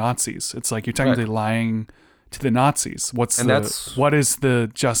Jews from the Nazis? It's like you're technically lying to the Nazis. What is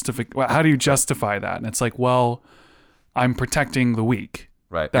the how do you justify that? And it's like, well, I'm protecting the weak.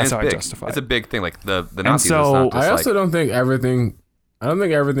 Right. That's how I justify it. It's a big thing. Like the Nazis. So, it's not just I also don't think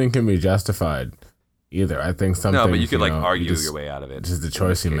everything can be justified either. I think something. No, but you could argue your way out of it. Just the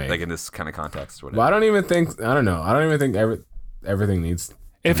choice you make. Like in this kind of context or whatever. Well, I don't even think everything needs.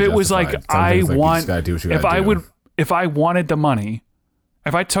 If it was like if I wanted the money,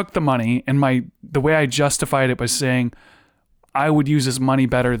 if I took the money and the way I justified it by saying I would use this money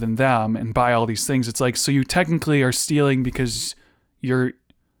better than them and buy all these things, it's like, so you technically are stealing because you're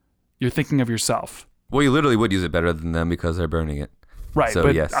thinking of yourself. Well, you literally would use it better than them because they're burning it. Right, so,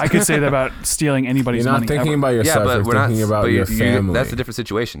 but yes. I could say that about stealing anybody's money. You're not thinking about yourself. Yeah, but you're thinking about your family. That's a different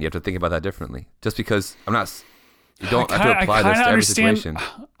situation. You have to think about that differently. Just because you don't have to apply this to every situation.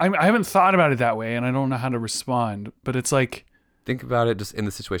 I haven't thought about it that way, and I don't know how to respond. But it's like, think about it just in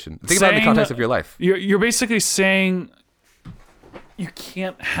the situation. Think about it in the context of your life. You're basically saying you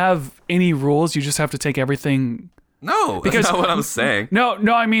can't have any rules. You just have to take everything. No, that's not what I'm saying. No,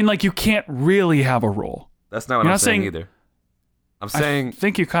 I mean, like, you can't really have a rule. That's not what I'm saying either. I'm saying. I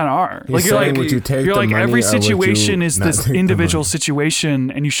think you kind of are. Like, you're like every situation is this individual situation,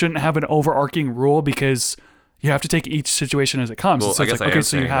 and you shouldn't have an overarching rule because you have to take each situation as it comes. Well, so I guess like,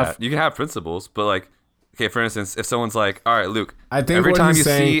 so you can have principles, but like, okay, for instance, if someone's like, all right, Luke, I think every time you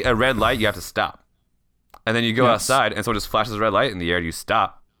see a red light, you have to stop, and then you go Yes. outside, and someone just flashes a red light in the air, you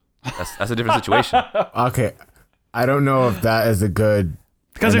stop. That's a different situation. Okay, I don't know if that is a good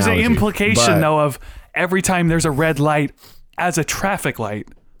because analogy, there's an implication though of every time there's a red light as a traffic light,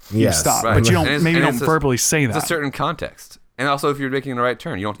 you stop, right. but you don't verbally say that. It's a certain context. And also, if you're making the right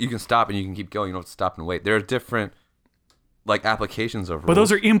turn, you can stop and you can keep going. You don't have to stop and wait. There are different like applications of rules. But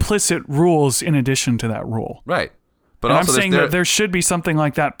those are implicit rules in addition to that rule. Right. But and also I'm saying that there should be something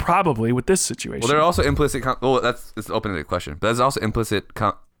like that probably with this situation. Well, there are also implicit. It's an open-ended question. But there's also implicit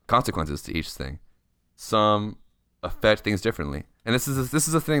consequences to each thing. Some affect things differently, and this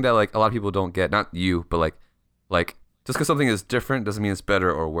is a thing that like a lot of people don't get. Not you, but like just because something is different doesn't mean it's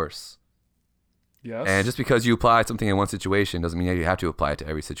better or worse. Yes. And just because you apply something in one situation doesn't mean that you have to apply it to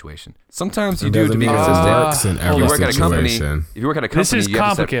every situation. Sometimes you do to be consistent. If you work at a company, this is you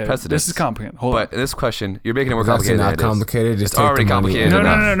have to set precedents. This is complicated. Hold on. But in this question, you're making it more complicated than it is. Complicated. It's already complicated.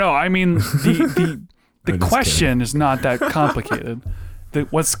 No. I mean, the question is not that complicated.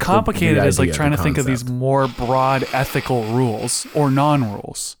 What's complicated is like trying to think of these more broad ethical rules or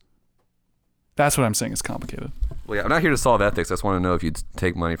non-rules. That's what I'm saying is complicated. Well, yeah, I'm not here to solve ethics. I just want to know if you'd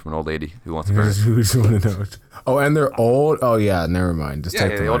take money from an old lady who wants to burn. Who just want to know? Oh, and they're old? Oh, yeah, never mind. Just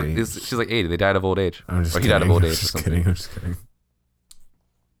take the money. She's like 80. They died of old age. I'm just or kidding. He died of old age. I'm just kidding.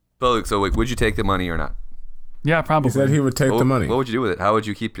 But Luke, so would you take the money or not? Yeah, probably. He said he would take the money. What would you do with it? How would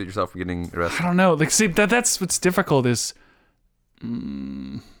you keep yourself from getting arrested? I don't know. Like, see, that's what's difficult is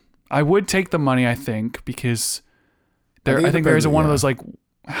I would take the money, I think, because I think there is one of those like...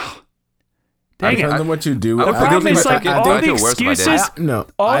 Dang it. Depends on what you do. The problem is like all the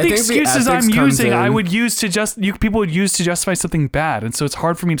excuses I'm using, I would use to people would use to justify something bad, and so it's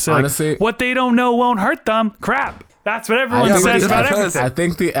hard for me to say honestly, what they don't know won't hurt them. Crap. That's what everyone says about everything. I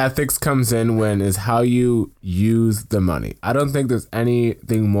think the ethics comes in when is how you use the money. I don't think there's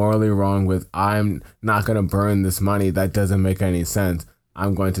anything morally wrong with I'm not going to burn this money. That doesn't make any sense.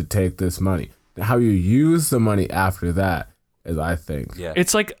 I'm going to take this money. How you use the money after that is, I think. Yeah.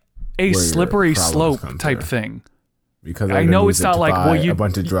 It's like a slippery slope type thing. Because I know it's not like a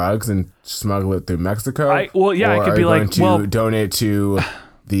bunch of drugs and smuggle it through Mexico. It could be like donate to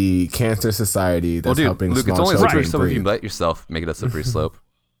the Cancer Society that's helping Luke, small it's only children slippery slope breathe. if you let yourself make it a slippery slope.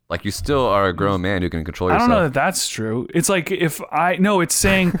 Like you still are a grown man who can control yourself. I don't know that that's true. It's like it's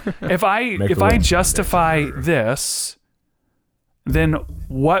saying if I justify this, then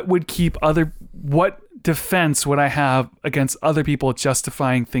what defense would I have against other people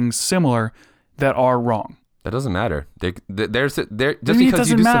justifying things similar that are wrong? That doesn't matter. Just because it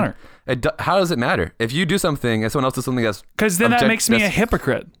doesn't matter. How does it matter? If you do something and someone else does something that's because then that makes me a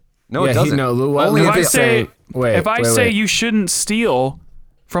hypocrite. No, it doesn't. If I say you shouldn't steal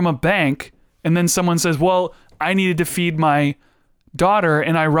from a bank, and then someone says, "Well, I needed to feed my daughter,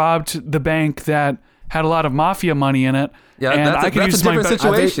 and I robbed the bank that had a lot of mafia money in it." Yeah, and that's a different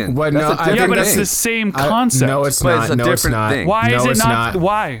situation. But it's the same concept. No, it's not. It's a different thing. Why is it not?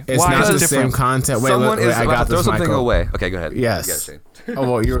 Why? It's not the same concept. Wait, I got this. Throw something away. Okay, go ahead. Yes.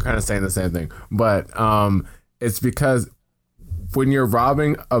 Oh well, you were kind of saying the same thing, but it's because when you're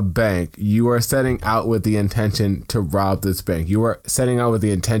robbing a bank, you are setting out with the intention to rob this bank. You are setting out with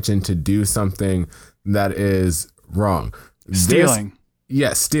the intention to do something that is wrong. Stealing.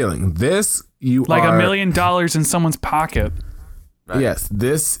 Yes, stealing. This you like are, $1 million in someone's pocket. Right. Yes,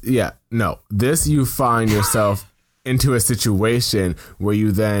 this you find yourself into a situation where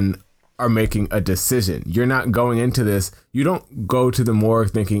you then are making a decision. You're not going into this. You don't go to the morgue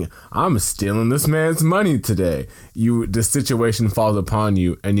thinking, I'm stealing this man's money today. The situation falls upon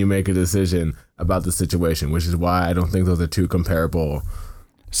you and you make a decision about the situation, which is why I don't think those are two comparable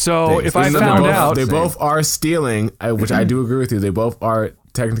So things. if I found out... They both are stealing, which I do agree with you. They both are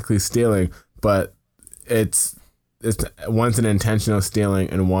technically stealing, but it's one's an intentional stealing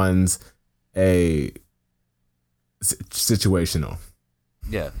and one's a situational.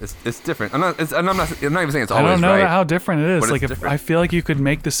 Yeah, it's different. I'm not even saying it's always right. I don't know how different it is. Like, different. I feel like you could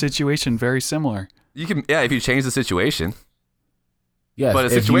make the situation very similar. You can, if you change the situation. Yes, but a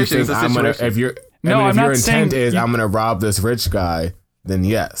situation is a situation. If your intent is I'm gonna rob this rich guy, then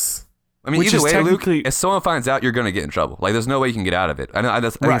yes. I mean, either way, Luke, if someone finds out, you're gonna get in trouble. Like, there's no way you can get out of it. I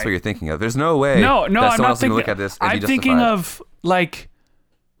think that's what you're thinking of. There's no way. No, that I'm someone not else thinking. Look at this and I'm thinking of like,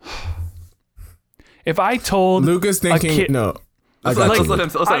 if I told Luke is thinking no. Let's let him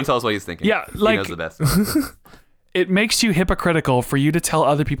tell us what he's thinking. Yeah, like, he knows the best. It makes you hypocritical for you to tell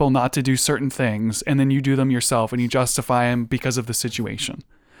other people not to do certain things, and then you do them yourself, and you justify them because of the situation.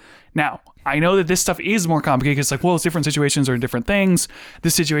 Now, I know that this stuff is more complicated because, like, well, it's different situations are different things.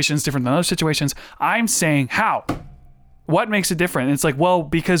 This situation is different than other situations. I'm saying how? What makes it different? And it's like, well,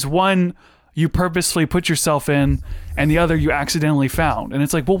 because one, you purposefully put yourself in, and the other you accidentally found. And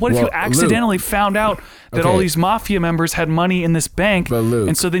it's like, well, what if you accidentally found out that all these mafia members had money in this bank,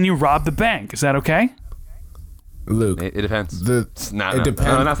 and so then you robbed the bank? Is that okay? Luke, it depends. It depends. No,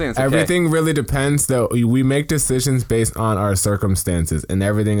 I'm not saying it's okay. Everything really depends, though. We make decisions based on our circumstances, and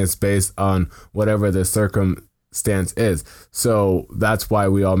everything is based on whatever the circumstance is. So that's why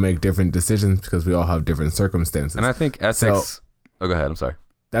we all make different decisions, because we all have different circumstances. And I think ethics. Go ahead. I'm sorry.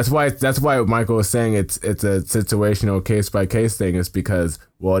 That's why Michael was saying it's a situational case by case thing. Is because,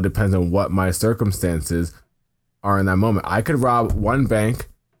 well, it depends on what my circumstances are in that moment. I could rob one bank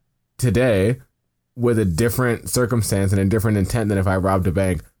today with a different circumstance and a different intent than if I robbed a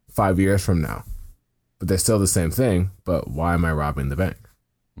bank 5 years from now. But they're still the same thing. But why am I robbing the bank?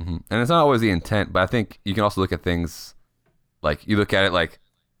 Mm-hmm. And it's not always the intent, but I think you can also look at things like you look at it like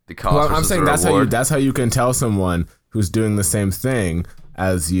the cost. Well, I'm saying that's how you can tell someone who's doing the same thing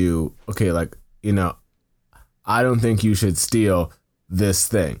as you. Okay, like, I don't think you should steal this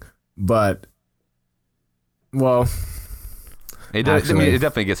thing, but it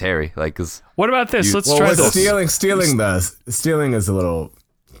definitely gets hairy. Like, cause what about this? Let's try this. Stealing is a little.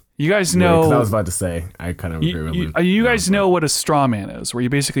 You guys know. I was about to say, I kind of agree with you. You guys know what a straw man is, where you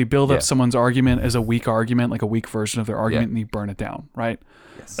basically build up someone's argument as a weak argument, like a weak version of their argument, and you burn it down, right?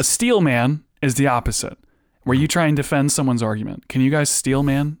 Yes. A steel man is the opposite, where you try and defend someone's argument. Can you guys steel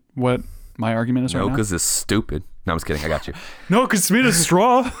man what my argument is right now? No, because it's stupid. No, I'm just kidding. I got you. No, because it's made of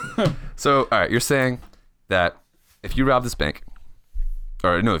straw. So, all right, you're saying that if you rob this bank,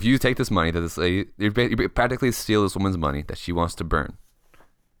 or no, if you take this money that this lady, you practically steal this woman's money that she wants to burn.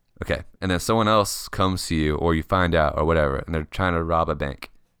 Okay, and then someone else comes to you, or you find out, or whatever, and they're trying to rob a bank,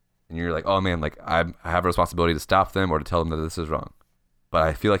 and you're like, oh man, like I have a responsibility to stop them or to tell them that this is wrong, but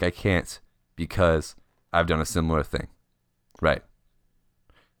I feel like I can't because I've done a similar thing, right?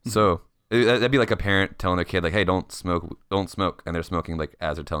 Mm-hmm. So that'd be like a parent telling their kid, like, hey, don't smoke, and they're smoking like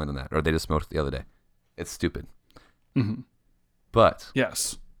as they're telling them that, or they just smoked the other day. It's stupid. Mm-hmm. But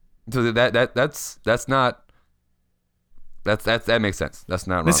yes, so that makes sense. That's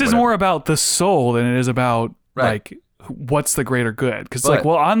not wrong. This is more about the soul than it is about like what's the greater good. Because like,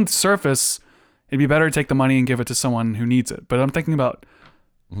 well, on the surface, it'd be better to take the money and give it to someone who needs it. But I'm thinking about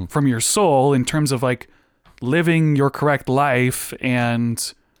from your soul in terms of like living your correct life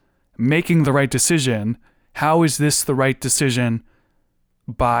and making the right decision. How is this the right decision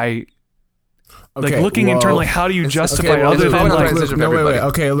by like looking internally? How do you justify it other than like?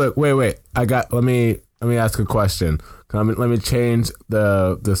 Wait. Let me ask a question. Let me change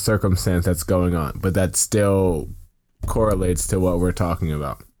the circumstance that's going on, but that still correlates to what we're talking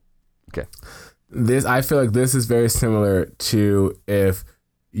about. Okay. I feel like this is very similar to if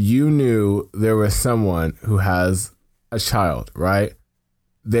you knew there was someone who has a child, right?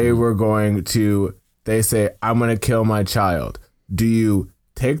 They say, I'm going to kill my child. Do you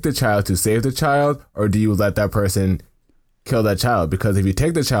take the child to save the child, or do you let that person kill that child? Because if you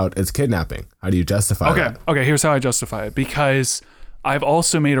take the child, it's kidnapping. How do you justify that? Okay, here's how I justify it. Because I've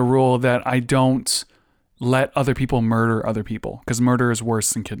also made a rule that I don't let other people murder other people because murder is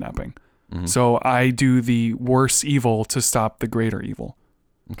worse than kidnapping. Mm-hmm. So I do the worse evil to stop the greater evil.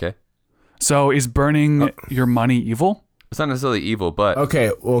 Okay. So is burning your money evil? It's not necessarily evil, but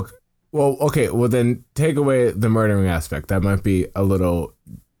okay. Well, then take away the murdering aspect. That might be a little.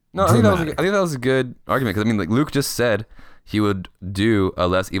 No, I think that was a good argument because I mean, like Luke just said, he would do a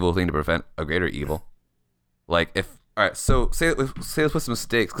less evil thing to prevent a greater evil. Like if all right, so let's put some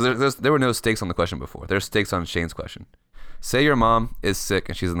stakes because there were no stakes on the question before. There's stakes on Shayne's question. Say your mom is sick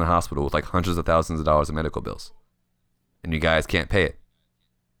and she's in the hospital with like hundreds of thousands of dollars in medical bills, and you guys can't pay it.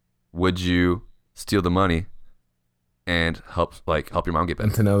 Would you steal the money and help your mom get better?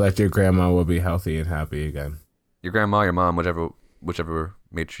 And to know that your grandma will be healthy and happy again. Your grandma, your mom, whichever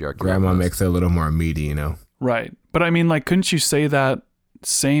matriarch. Grandma makes it a little more meaty, you know. Right. But I mean, like, couldn't you say that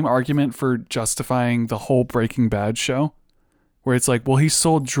same argument for justifying the whole Breaking Bad show? Where it's like, well, he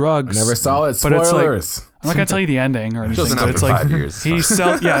sold drugs. I never saw it. Spoilers. But it's like, I'm not going to tell you the ending or anything. But it's like, 5 years.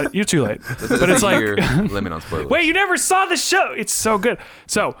 Yeah, you're too late. But it's like, limit on spoilers. Wait, you never saw the show. It's so good.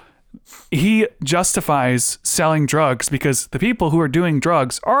 So he justifies selling drugs because the people who are doing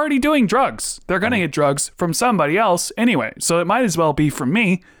drugs are already doing drugs. They're going to get drugs from somebody else anyway. So it might as well be from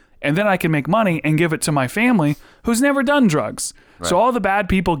me. And then I can make money and give it to my family who's never done drugs. Right. So all the bad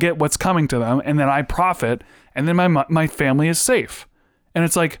people get what's coming to them, and then I profit, and then my family is safe. And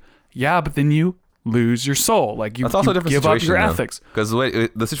it's like, yeah, but then you lose your soul. Like you give up your ethics. Because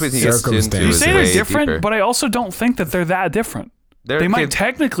the situation he gets into you is say way they're different, deeper. but I also don't think that they're that different. They might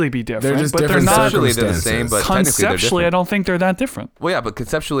technically be different, but they're not. Conceptually, they're the same, but conceptually, I don't think they're that different. Well, yeah, but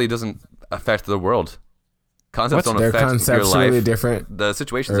conceptually, it doesn't affect the world. Concepts don't affect your life. Different. The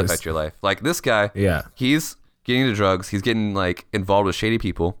situations affect your life. Like this guy, yeah, he's getting into drugs. He's getting like involved with shady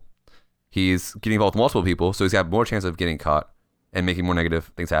people. He's getting involved with multiple people, so he's got more chance of getting caught and making more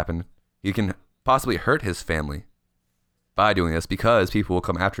negative things happen. He can possibly hurt his family by doing this because people will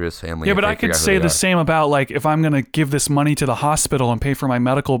come after his family. Yeah, but I could say the same about like if I'm gonna give this money to the hospital and pay for my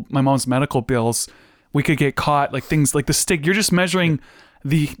mom's medical bills, we could get caught. Like things like the stake. You're just measuring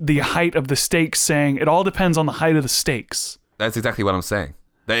the height of the stakes, saying it all depends on the height of the stakes. That's exactly what I'm saying.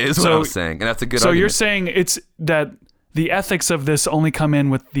 That is what I'm saying, and that's a good argument. So you're saying it's that the ethics of this only come in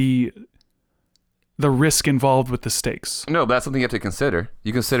with the risk involved with the stakes. No, but that's something you have to consider.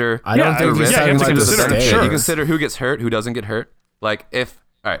 You consider. I don't think you have to consider. Sure. You consider who gets hurt, who doesn't get hurt. Like if,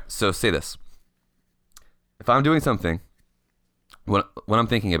 all right, so say this. If I'm doing something, what I'm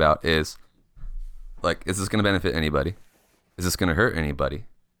thinking about is, like, is this going to benefit anybody? Is this going to hurt anybody?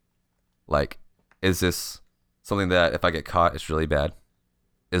 Like, is this something that if I get caught, it's really bad?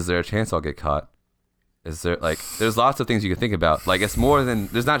 Is there a chance I'll get caught? Is there, like, there's lots of things you can think about. Like, it's more than,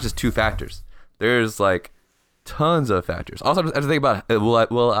 there's not just two factors. There's, like, tons of factors. Also, I have to think about,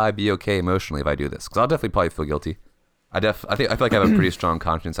 will I be okay emotionally if I do this? Because I'll definitely probably feel guilty. I feel like I have a pretty strong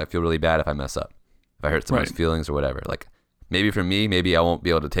conscience. I feel really bad if I mess up, if I hurt someone's feelings or whatever. Like, maybe for me, maybe I won't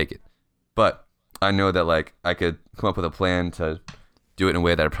be able to take it. But I know that, like, I could come up with a plan to do it in a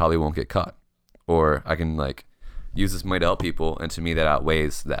way that I probably won't get caught. Or I can, like, use this money to help people, and to me that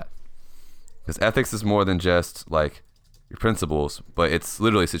outweighs that. Because ethics is more than just, like, your principles, but it's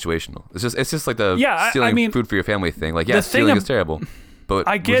literally situational. It's just like the stealing food for your family thing. Like, yeah, stealing is terrible, but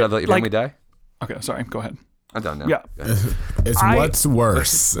would you rather let your family die? Okay, sorry, go ahead. I'm done now. Yeah. It's what's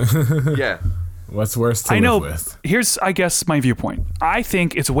worse. Yeah. What's worse to live with? Here's, I guess, my viewpoint. I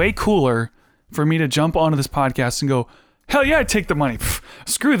think it's way cooler for me to jump onto this podcast and go, hell yeah, I'd take the money. Pfft,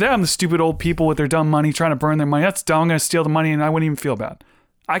 screw them, the stupid old people with their dumb money trying to burn their money. That's dumb. I'm going to steal the money and I wouldn't even feel bad.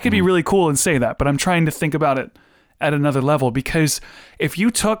 I could be really cool and say that, but I'm trying to think about it at another level, because if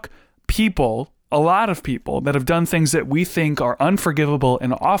you took people, a lot of people that have done things that we think are unforgivable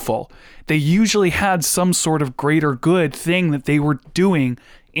and awful, they usually had some sort of greater good thing that they were doing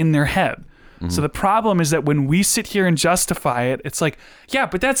in their head. So the problem is that when we sit here and justify it, it's like, yeah,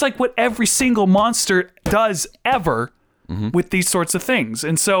 but that's like what every single monster does ever with these sorts of things.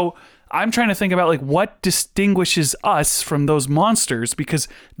 And so I'm trying to think about like what distinguishes us from those monsters, because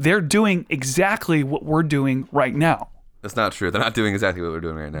they're doing exactly what we're doing right now. That's not true. They're not doing exactly what we're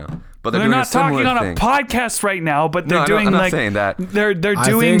doing right now. But they're doing not talking on a podcast right now, but they're doing I'm not like saying that. They're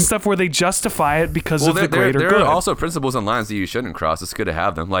doing stuff where they justify it because of the greater good. There are also principles and lines that you shouldn't cross. It's good to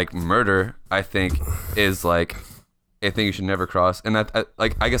have them. Like murder, I think, is like a thing you should never cross. And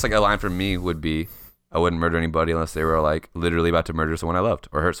I guess like a line for me would be, I wouldn't murder anybody unless they were like literally about to murder someone I loved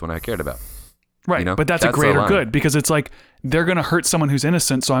or hurt someone I cared about. Right, you know? But that's a greater good, because it's like they're going to hurt someone who's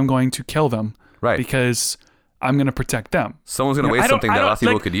innocent, so I'm going to kill them. Right. Because I'm going to protect them. Someone's going to waste something that lots of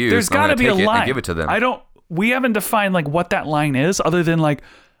people could use. There's got to be a line. And give it to them. We haven't defined like what that line is, other than like,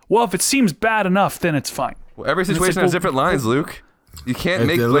 well, if it seems bad enough, then it's fine. Well, every situation has different lines, Luke. You can't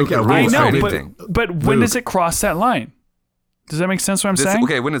make blanket rules I know, for anything. but when does it cross that line? Does that make sense what I'm saying?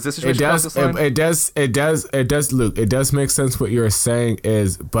 Okay, when does this situation cross this line? It does, Luke. It does make sense what you're saying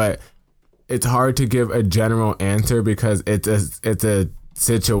but it's hard to give a general answer because it's a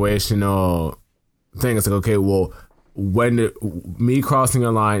situational thing. It's like, okay, well, me crossing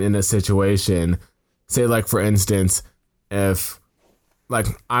a line in a situation, say like for instance, if like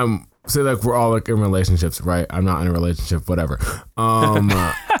say like we're all like in relationships, right? I'm not in a relationship, whatever.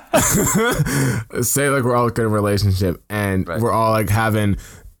 Say like we're all like in a relationship and we're all like having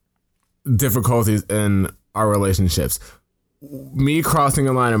difficulties in our relationships. Me crossing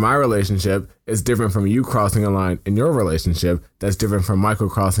a line in my relationship is different from you crossing a line in your relationship. That's different from Michael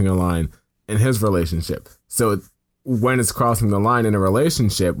crossing a line in his relationship. So when it's crossing the line in a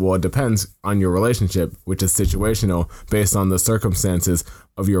relationship, well, it depends on your relationship, which is situational based on the circumstances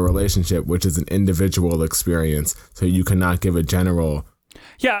of your relationship, which is an individual experience. So you cannot give a general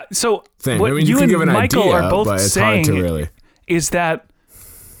so thing. What I mean, you can and give an Michael idea, are both but it's saying hard to really. Is that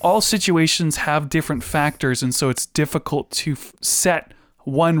all situations have different factors, and so it's difficult to set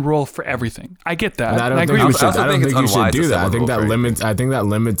one rule for everything. I get that. And I don't agree think with that. I don't think you should do that. I think that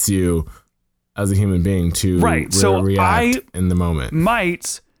limits you as a human being to react in the moment.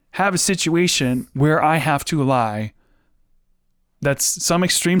 Might have a situation where I have to lie. That's some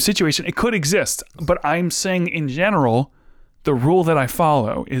extreme situation. It could exist, but I'm saying in general, the rule that I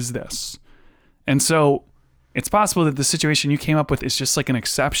follow is this. And so it's possible that the situation you came up with is just like an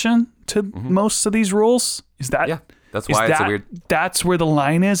exception to most of these rules. Is that? Yeah, that's why it's a weird. That's where the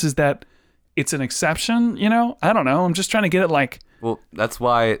line is that it's an exception, you know? I don't know. I'm just trying to get it like. Well, that's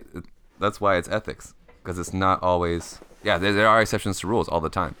why it's ethics, because it's not always. Yeah, there are exceptions to rules all the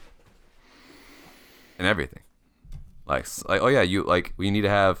time. And everything. Like oh yeah, you need to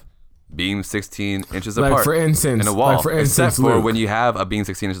have beams 16 inches apart for instance, in a wall. Except for Luke, when you have a beam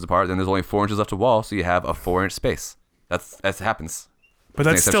 16 inches apart, then there's only 4 inches left to wall, so you have a 4-inch space. That happens. But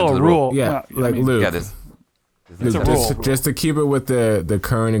that's still a rule. Yeah, Luke. Yeah, it's a rule. Just to keep it with the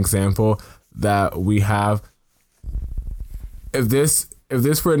current example that we have, if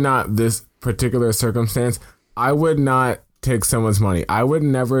this were not this particular circumstance, I would not take someone's money. I would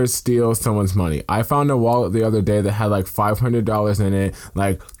never steal someone's money. I found a wallet the other day that had like $500 in it,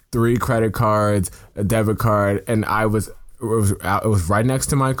 like 3 credit cards, a debit card, and it was right next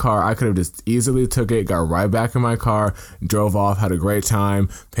to my car. I could have just easily took it, got right back in my car, drove off, had a great time,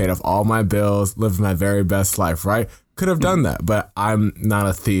 paid off all my bills, lived my very best life, right? Could have done that, but I'm not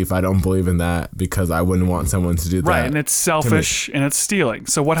a thief. I don't believe in that because I wouldn't want someone to do that. Right, and it's selfish and it's stealing.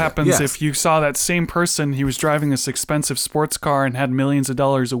 So what happens if you saw that same person, he was driving this expensive sports car and had millions of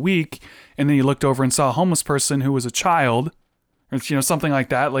dollars a week, and then you looked over and saw a homeless person who was a child, or something like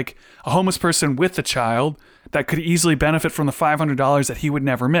that, like a homeless person with a child that could easily benefit from the $500 that he would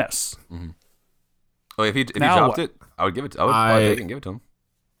never miss. Mm-hmm. Oh, if he dropped it, I would give it. I would probably take it and give it to him.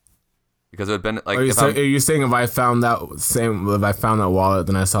 Because it would have been like. Are you saying if I found that wallet,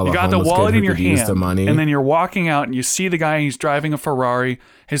 then I saw you got the wallet in your hand, the money, and then you're walking out and you see the guy, he's driving a Ferrari.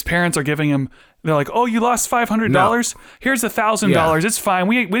 His parents are giving him. They're like, "Oh, you lost $500. No. Here's $1,000. It's fine.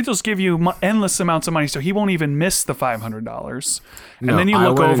 We just give you endless amounts of money, so he won't even miss the $500." And then you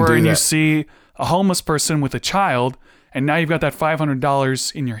look over and you see a homeless person with a child, and now you've got that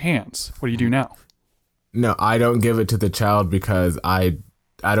 $500 in your hands. What do you do now? No, I don't give it to the child because I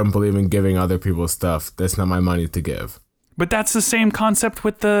don't believe in giving other people stuff. That's not my money to give. But that's the same concept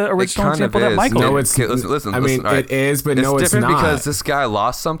with the original example that Michael. No, it's. Listen. It is, but no, it's not. It's different because this guy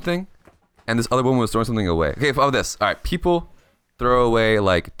lost something, and this other woman was throwing something away. Okay, follow this. All right, people throw away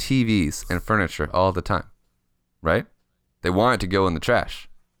like TVs and furniture all the time, right? They want it to go in the trash.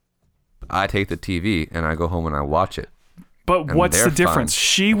 I take the TV and I go home and I watch it. But what's the difference?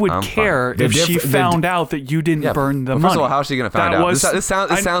 She would care if she found out that you didn't burn the money. First of all, how is she going to find out? This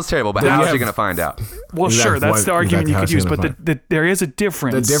sounds terrible, but how is she going to find out? Well, sure, that's the argument you could use, but there is a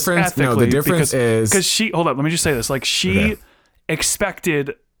difference. The difference is because she. Hold up, let me just say this. Like she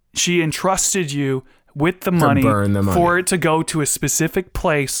she entrusted you with the money for it to go to a specific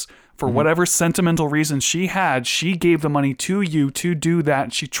place. For whatever sentimental reason she had, she gave the money to you to do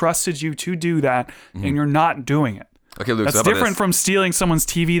that. She trusted you to do that, and you're not doing it. Okay, Luke, that's different from stealing someone's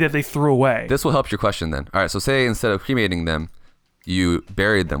TV that they threw away. This will help your question then. All right, so say instead of cremating them, you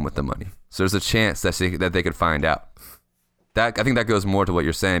buried them with the money. So there's a chance that they could find out. I think that goes more to what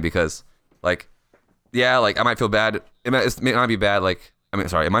you're saying because, like, yeah, like I might feel bad. It may not be bad.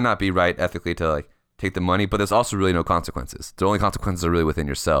 It might not be right ethically to like take the money, but there's also really no consequences. The only consequences are really within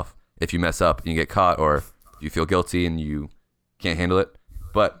yourself. If you mess up and you get caught, or you feel guilty and you can't handle it.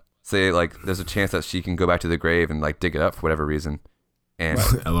 But say like there's a chance that she can go back to the grave and like dig it up for whatever reason, and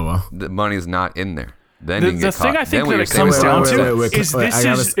LOL. the money's not in there. Then the thing I think that it comes down to is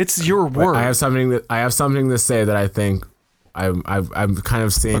it's your word. I have something to say that I think I'm kind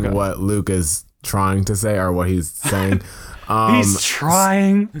of seeing what Luke is trying to say or what he's saying. He's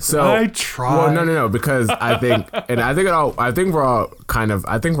trying. So I try. Well, no, because I think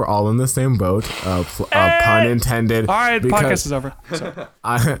we're all in the same boat. Pun intended. All right, podcast is over. So.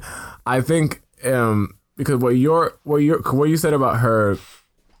 I think because what you said about her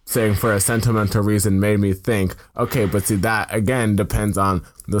saying for a sentimental reason made me think, okay, but see that again depends on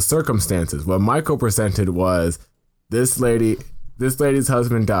the circumstances. What Michael presented was this lady's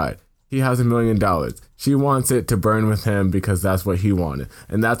husband died. He has $1 million. She wants it to burn with him because that's what he wanted.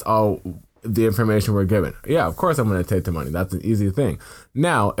 And that's all the information we're given. Yeah, of course I'm going to take the money. That's an easy thing.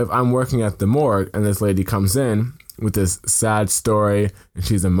 Now, if I'm working at the morgue and this lady comes in with this sad story and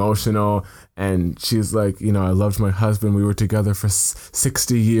she's emotional and she's like, I loved my husband. We were together for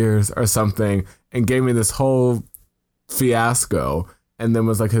 60 years or something, and gave me this whole fiasco, and then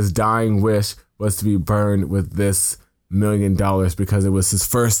was like his dying wish was to be burned with this $1 million because it was his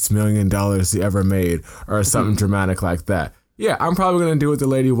first $1 million he ever made or something dramatic like that. Yeah, I'm probably going to do what the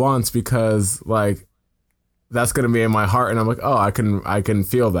lady wants because like that's going to be in my heart, and I'm like, oh, I can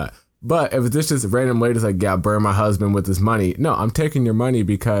feel that. But if it's just random lady's like, yeah, burn my husband with this money. No, I'm taking your money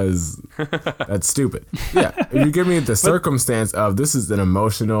because that's stupid. Yeah, if you give me the circumstance of this is an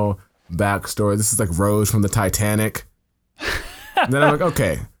emotional backstory, this is like Rose from the Titanic, then I'm like,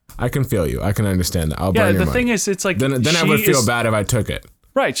 okay, I can feel you. I can understand that. I'll burn your money. The thing is, it's like then I would feel bad if I took it.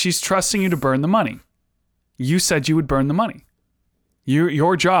 Right, she's trusting you to burn the money. You said you would burn the money.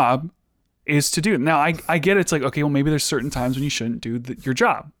 Your job is to do it. Now, I get it. It's like, okay, well, maybe there's certain times when you shouldn't do your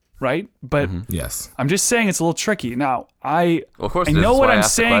job. Right, but yes, I'm just saying it's a little tricky. Now, I of know what I'm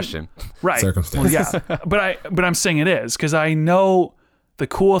saying. Right, circumstance. Well, yeah, but I'm saying it is because I know the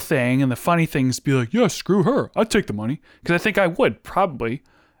cool thing and the funny things. Be like, yeah, screw her. I'd take the money because I think I would probably,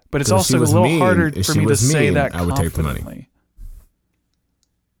 but it's also a little harder for me to say that I would take the money. confidently.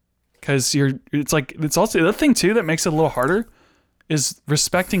 Because it's also the other thing too that makes it a little harder is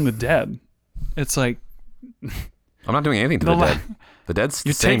respecting the dead. It's like I'm not doing anything to the dead. The dead's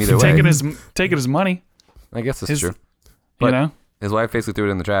the same either way. Take it as money. I guess that's true. But his wife basically threw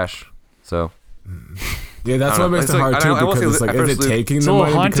it in the trash. So yeah, that's what makes it hard too. Because it's like, is it taking the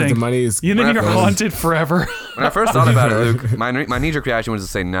money because the money is? You think you're haunted forever? When I first thought about it, Luke, my knee-jerk reaction was to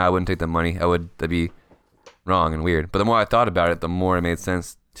say, no, I wouldn't take the money. That'd be wrong and weird. But the more I thought about it, the more it made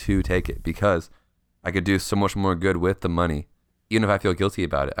sense to take it because I could do so much more good with the money. Even if I feel guilty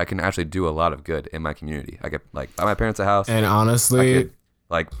about it, I can actually do a lot of good in my community. I could like buy my parents a house. And honestly, I could,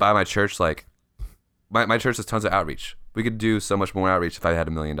 like buy my church. Like my church has tons of outreach. We could do so much more outreach if I had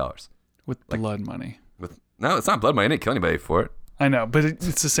 $1 million with like, blood money. No, it's not blood money. I didn't kill anybody for it. I know, but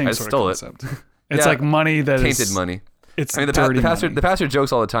it's the same sort of concept. It's like money that tainted is money. It's the pastor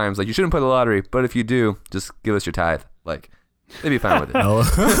jokes all the time. It's like you shouldn't play the lottery, but if you do, just give us your tithe. Like. They'd be fine with it. But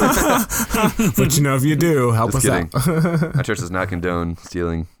if you do, help us out. My church does not condone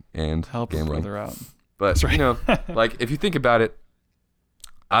stealing and help gambling. Brother out. But, like, if you think about it,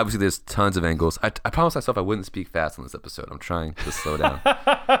 obviously there's tons of angles. I promised myself I wouldn't speak fast on this episode. I'm trying to slow down.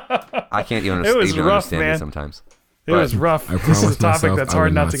 I can't even understand it sometimes. It was rough. This is a topic that's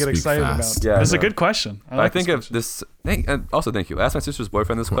hard not to get excited about. Yeah, it's a good question. I think of this thing. And also, thank you. I asked my sister's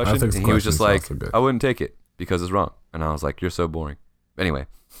boyfriend this question, and he was just like, I wouldn't take it because it's wrong. And I was like, you're so boring. Anyway,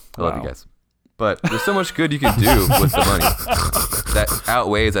 I love you guys. But there's so much good you can do with the money that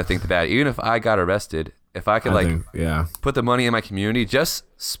outweighs, I think, the bad. Even if I got arrested, if I could put the money in my community, just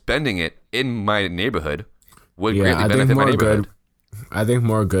spending it in my neighborhood would greatly benefit my neighborhood. I think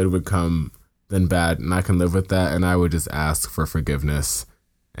more good would come than bad, and I can live with that, and I would just ask for forgiveness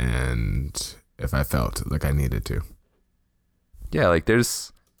and if I felt like I needed to. Yeah, like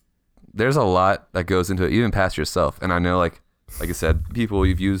there's a lot that goes into it, even past yourself. And I know, like I said,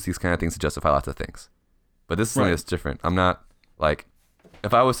 you've used these kind of things to justify lots of things. But this is something that's different. I'm not, like,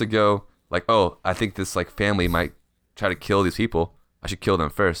 if I was to go, like, oh, I think this, like, family might try to kill these people, I should kill them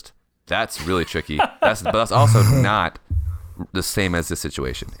first. That's really tricky. But that's also not the same as this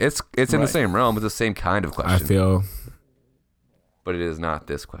situation. It's in the same realm. It's the same kind of question. I feel. But it is not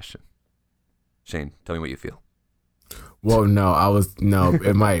this question. Shayne, tell me what you feel. Well,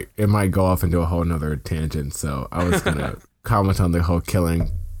 it might go off into a whole nother tangent. So I was gonna comment on the whole killing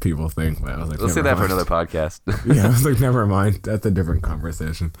people thing, but I was like, let's say that for another podcast. Yeah, I was like, never mind. That's a different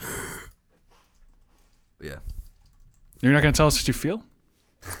conversation. Yeah, you're not gonna tell us what you feel.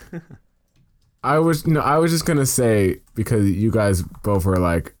 I was just gonna say, because you guys both were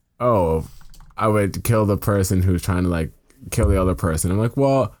like, oh, I would kill the person who's trying to like kill the other person. I'm like,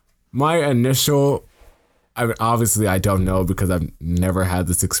 well, my initial, I mean, obviously I don't know because I've never had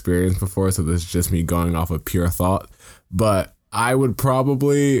this experience before, so this is just me going off of pure thought. But I would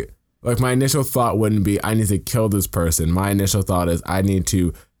probably, like, my initial thought wouldn't be I need to kill this person. My initial thought is I need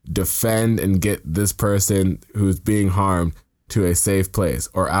to defend and get this person who's being harmed to a safe place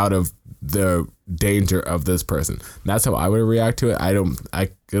or out of the danger of this person. That's how I would react to it. I don't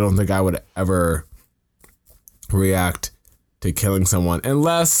think I would ever react to killing someone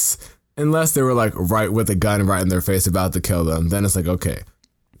unless they were like right with a gun right in their face about to kill them. Then it's like, okay.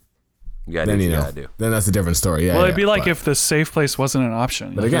 Then then that's a different story. Yeah. Well, it'd be like if the safe place wasn't an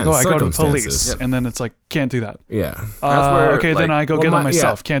option. But again, I go to the police, and then it's like can't do that. Yeah. Okay, then I go get them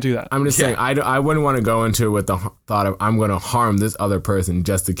myself. Yeah. Can't do that. I'm just saying I wouldn't want to go into it with the thought of I'm going to harm this other person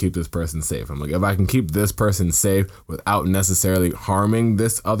just to keep this person safe. I'm like, if I can keep this person safe without necessarily harming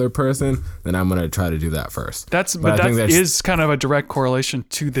this other person, then I'm going to try to do that first. That is kind of a direct correlation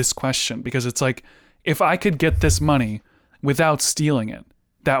to this question, because it's like, if I could get this money without stealing it,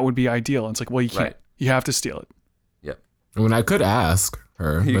 that would be ideal. And it's like, well, you can't. Right. You have to steal it. Yep. I mean, I could ask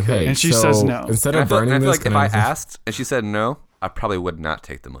her, but hey, and she says no. Instead of burning this, like if I asked and she said no, I probably would not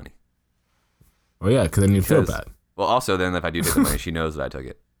take the money. Oh yeah, because then you feel bad. Well, also then if I do take the money, she knows that I took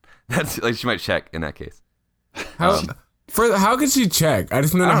it. That's like she might check in that case. How could she check? I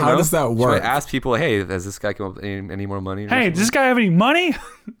just want to know how does that work? She might ask people, hey, has this guy come up with any more money? Hey, does this guy have any money?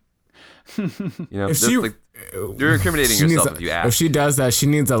 You're incriminating yourself if you ask. If she does that, she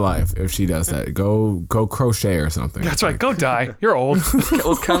needs a life. If she does that, go crochet or something. That's right. Go die. You're old.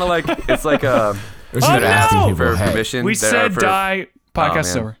 Well, it's kind of like asking people for permission. We said die. Podcast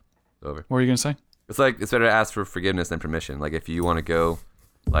is over. What were you gonna say? It's like it's better to ask for forgiveness than permission. Like if you want to go,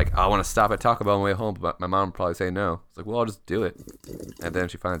 like I want to stop at Taco Bell on the way home, but my mom would probably say no. It's like, well, I'll just do it, and then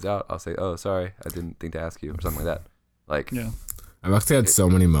if she finds out, I'll say, oh, sorry, I didn't think to ask you, or something like that. Like, yeah, I've actually had so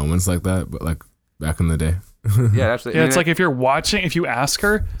many moments like that, but like back in the day. Yeah, actually. Yeah, it's like if you ask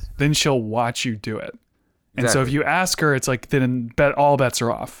her, then she'll watch you do it. And so if you ask her, it's like then all bets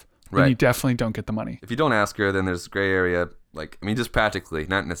are off. Then you definitely don't get the money. If you don't ask her, then there's gray area. Like, I mean, just practically,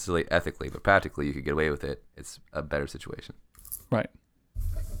 not necessarily ethically, but practically, you could get away with it. It's a better situation. Right.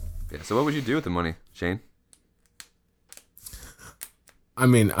 Yeah. So what would you do with the money, Shayne? I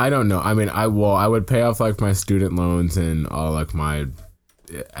mean, I don't know. I mean, I would pay off like my student loans and all like my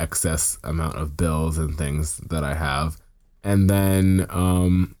excess amount of bills and things that I have. And then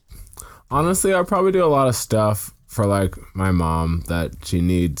honestly, I'd probably do a lot of stuff for like my mom that she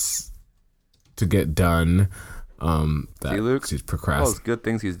needs to get done. See, Luke, she's procrastinating. All those good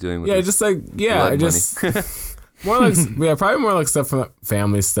things he's doing with more like probably more like stuff from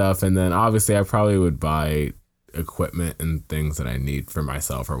family stuff. And then obviously I probably would buy equipment and things that I need for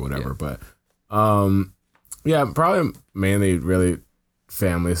myself or whatever. But probably mainly really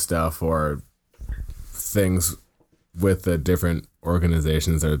family stuff or things with the different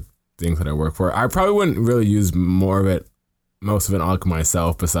organizations or things that I work for. I probably wouldn't really use most of it on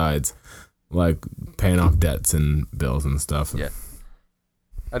myself besides like paying off debts and bills and stuff. Yeah.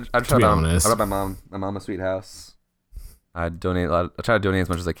 I'd try to be honest. I bought my mom a sweet house. I try to donate as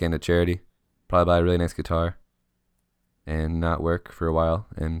much as I can to charity. Probably buy a really nice guitar and not work for a while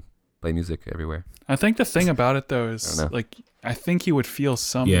and play music everywhere. I think the thing about it though is like I think you would feel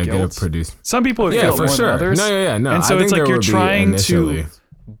some guilt. Get a produce. Some people would feel it more than others. No. And so it's like you're trying to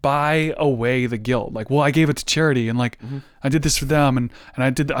buy away the guilt. Like, well, I gave it to charity and like I did this for them and I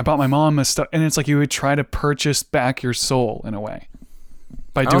bought my mom a stuff, and it's like you would try to purchase back your soul in a way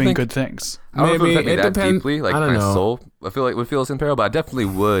by doing good things. I don't know if it that deeply, like my soul. I feel like it would feel in peril, but I definitely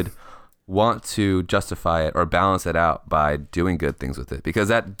would want to justify it or balance it out by doing good things with it, because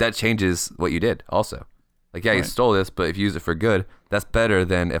that changes what you did also. Like, you stole this, but if you use it for good, that's better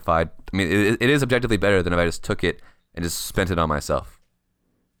than if it is objectively better than if I just took it and just spent it on myself.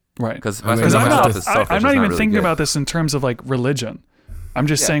 Right. Because I'm not even thinking about this in terms of like religion. I'm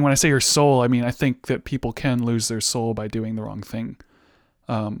just saying when I say your soul, I mean, I think that people can lose their soul by doing the wrong thing.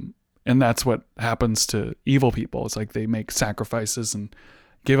 And that's what happens to evil people. It's like they make sacrifices and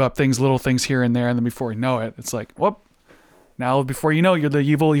give up little things here and there. And then before you know it, it's like, whoop. Now before you know it, you're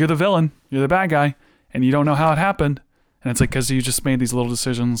the villain, you're the bad guy. And you don't know how it happened. And it's like, because you just made these little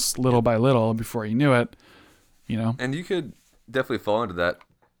decisions little by little before you knew it, you know? And you could definitely fall into that.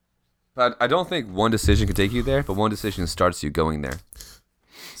 But I don't think one decision could take you there, but one decision starts you going there.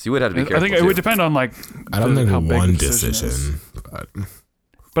 So you would have to be careful. I think it would depend on like, I don't think one decision.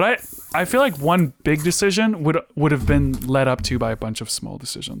 But I feel like one big decision would have been led up to by a bunch of small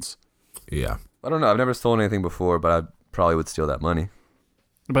decisions. Yeah. I don't know. I've never stolen anything before, but I probably would steal that money.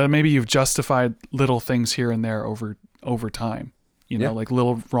 But maybe you've justified little things here and there over time. You know, like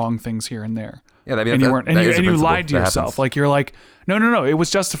little wrong things here and there. Yeah, that'd be and you weren't, and you lied to yourself. Happens. Like you're like, no, it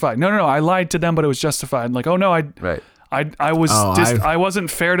was justified. No, I lied to them, but it was justified. And like, oh no, I wasn't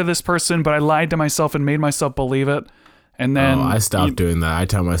fair to this person, but I lied to myself and made myself believe it. And then I stopped doing that. I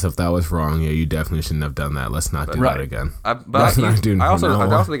tell myself that was wrong. Yeah, you definitely shouldn't have done that. Let's not do that again. I definitely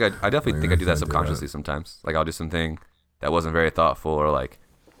think I do that subconsciously sometimes. Like I'll do something that wasn't very thoughtful or like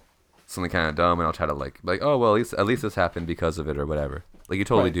something kind of dumb, and I'll try to like, oh well, at least this happened because of it or whatever. Like you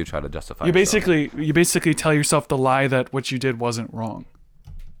totally do try to justify. You basically tell yourself the lie that what you did wasn't wrong.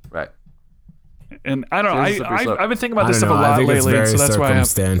 Right. And I don't know. I've been thinking about this stuff a lot lately, so that's why I have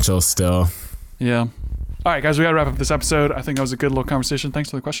circumstantial still. Yeah. All right, guys, we got to wrap up this episode. I think that was a good little conversation.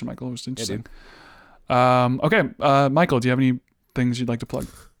 Thanks for the question, Michael. It was interesting. Yeah, okay, Michael, do you have any things you'd like to plug?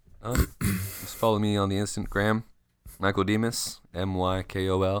 Just follow me on the Instagram, Michael Demas,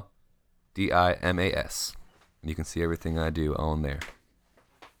 MykolDimas, and you can see everything I do on there.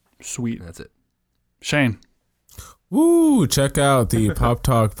 Sweet. And that's it. Shayne. Woo! Check out the Pop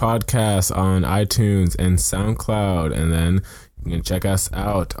Talk podcast on iTunes and SoundCloud, and then you can check us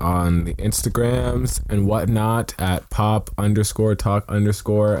out on the Instagrams and whatnot at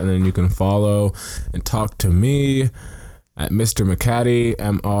pop_talk_, and then you can follow and talk to me at Mr. McCatty,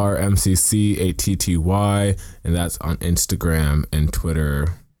 MrMCCATTY, and that's on Instagram and Twitter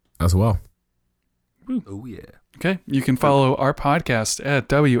as well. Oh yeah. Okay, you can follow our podcast at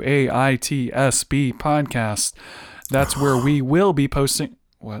WAITSB Podcast. That's where we will be posting.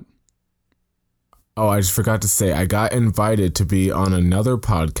 What? Oh, I just forgot to say, I got invited to be on another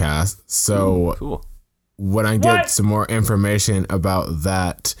podcast. So cool. When I get some more information about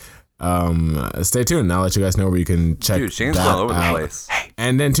that, stay tuned. I'll let you guys know where you can check Shayne's that all over out. the place.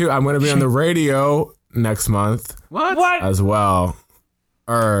 And then too, I'm going to be on the radio next month. What? As well.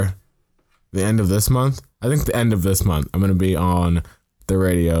 Or the end of this month. I think the end of this month. I'm going to be on the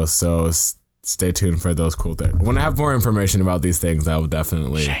radio. So stay tuned for those cool things. When I have more information about these things, I will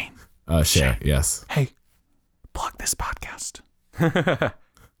definitely share. Shayne. Yes. Hey, plug this podcast.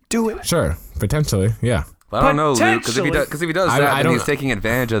 Do it. Sure. Potentially. Yeah. But I don't know, Luke, because if he does that, then he's taking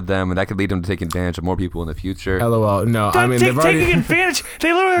advantage of them, and that could lead him to taking advantage of more people in the future. LOL. No, I mean, they've already taking advantage.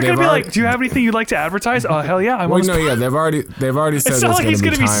 They literally are going to be like, "Do you have anything you'd like to advertise?" Oh hell yeah! They've already said it's not like he's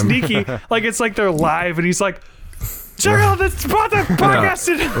going to be sneaky. Like it's like they're live, and he's like, "Check out this podcast."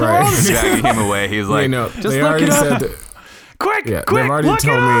 Right. Dragging him away. He's like, just look it up. Quick! They've already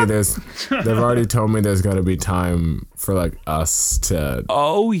told me there's got to be time for like us to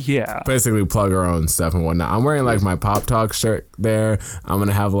basically plug our own stuff and whatnot. I'm wearing like my Pop Talk shirt there. I'm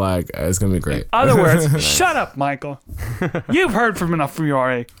gonna have like it's gonna be great. In other words, shut up, Michael. You've heard from enough from you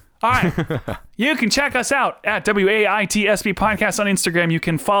already. All right. You can check us out at WAITSB Podcast on Instagram. You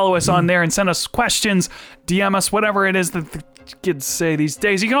can follow us on there and send us questions, DM us, whatever it is that the kids say these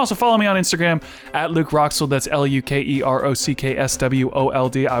days. You can also follow me on Instagram at Luke Rocksold. That's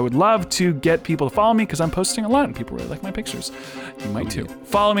LukeRockswold. I would love to get people to follow me because I'm posting a lot and people really like my pictures. You might too.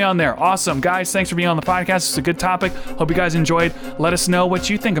 Follow me on there. Awesome. Guys, thanks for being on the podcast. It's a good topic. Hope you guys enjoyed. Let us know what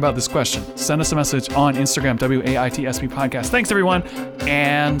you think about this question. Send us a message on Instagram, WAITSB Podcast. Thanks, everyone.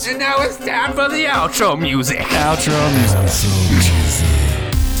 And now it's time for the outro music. Outro music.